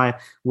chavrusa and I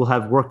will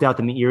have worked out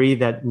the me'iri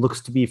that looks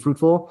to be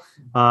fruitful.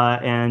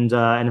 And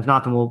if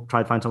not, then we'll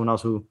try to find someone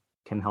else who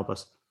can help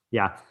us.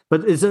 Yeah,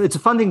 but it's a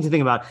fun thing to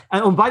think about.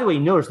 And oh, by the way,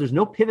 notice there's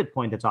no pivot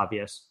point that's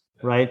obvious,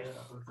 right?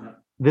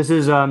 This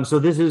is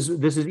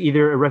this is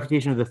either a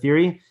refutation of the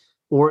theory,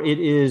 or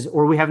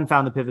we haven't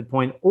found the pivot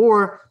point,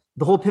 or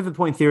the whole pivot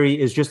point theory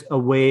is just a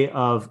way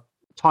of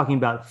talking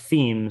about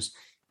themes.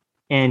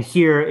 And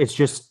here it's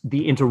just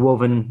the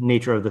interwoven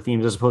nature of the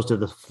themes as opposed to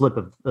the flip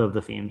of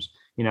the themes,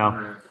 you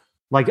know?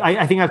 Like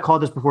I think I've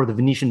called this before the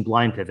Venetian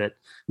blind pivot,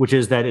 which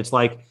is that it's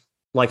like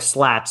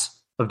slats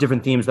of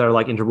different themes that are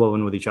like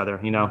interwoven with each other,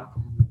 you know?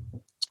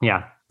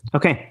 Yeah.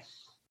 Okay.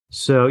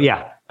 So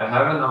yeah. I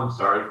have an I'm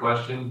sorry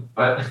question,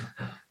 but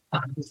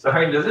I'm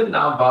sorry, does it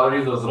not bother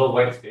you, those little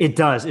white spaces? It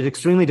does. It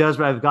extremely does,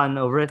 but I've gotten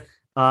over it.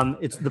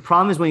 It's the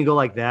problem is when you go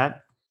like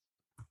that.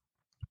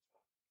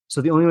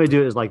 So the only way to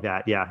do it is like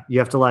that. Yeah. You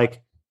have to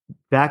like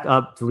back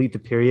up, delete the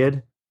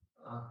period.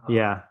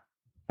 Yeah.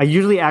 I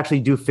usually actually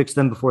do fix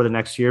them before the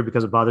next year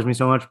because it bothers me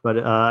so much, but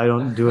I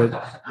don't do it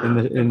in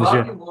the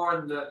year. More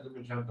than the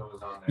magenta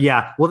was on there.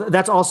 Yeah. Well,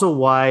 that's also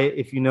why,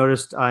 if you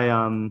noticed,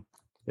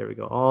 there we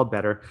go. All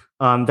better.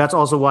 That's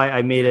also why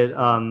I made it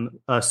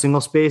a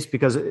single space,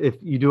 because if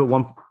you do it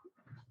one,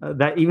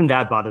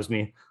 that bothers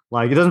me.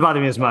 Like it doesn't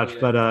bother me as much,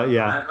 but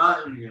yeah.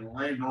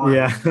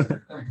 Yeah.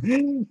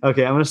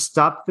 Okay, I'm gonna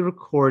stop the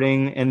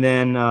recording and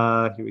then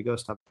here we go.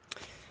 Stop.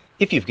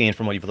 If you've gained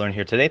from what you've learned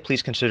here today,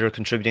 please consider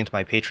contributing to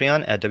my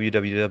Patreon at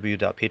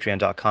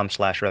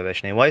www.patreon.com/Rabbi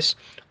Shnei Weiss.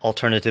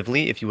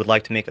 Alternatively, if you would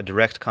like to make a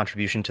direct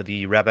contribution to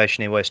the Rabbi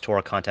Shnei Weiss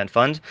Torah Content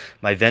Fund,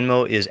 my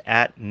Venmo is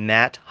at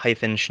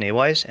Matt-Shnei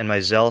Weiss, and my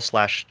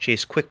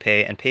Zelle/Chase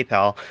QuickPay and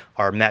PayPal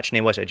are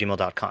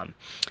mattschneeweiss@gmail.com.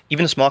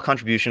 Even a small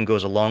contribution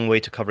goes a long way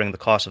to covering the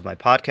cost of my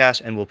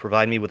podcast and will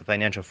provide me with the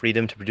financial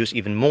freedom to produce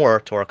even more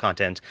Torah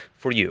content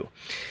for you.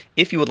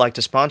 If you would like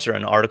to sponsor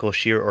an article,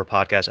 shir, or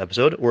podcast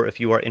episode, or if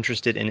you are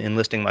interested in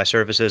enlisting my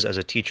services as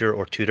a teacher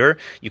or tutor,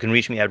 you can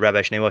reach me at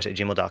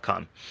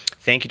rabbischneeweiss@gmail.com.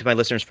 Thank you to my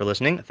listeners for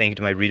listening, thank you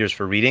to my readers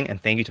for reading,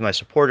 and thank you to my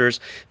supporters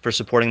for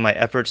supporting my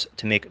efforts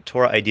to make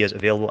Torah ideas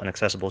available and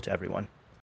accessible to everyone.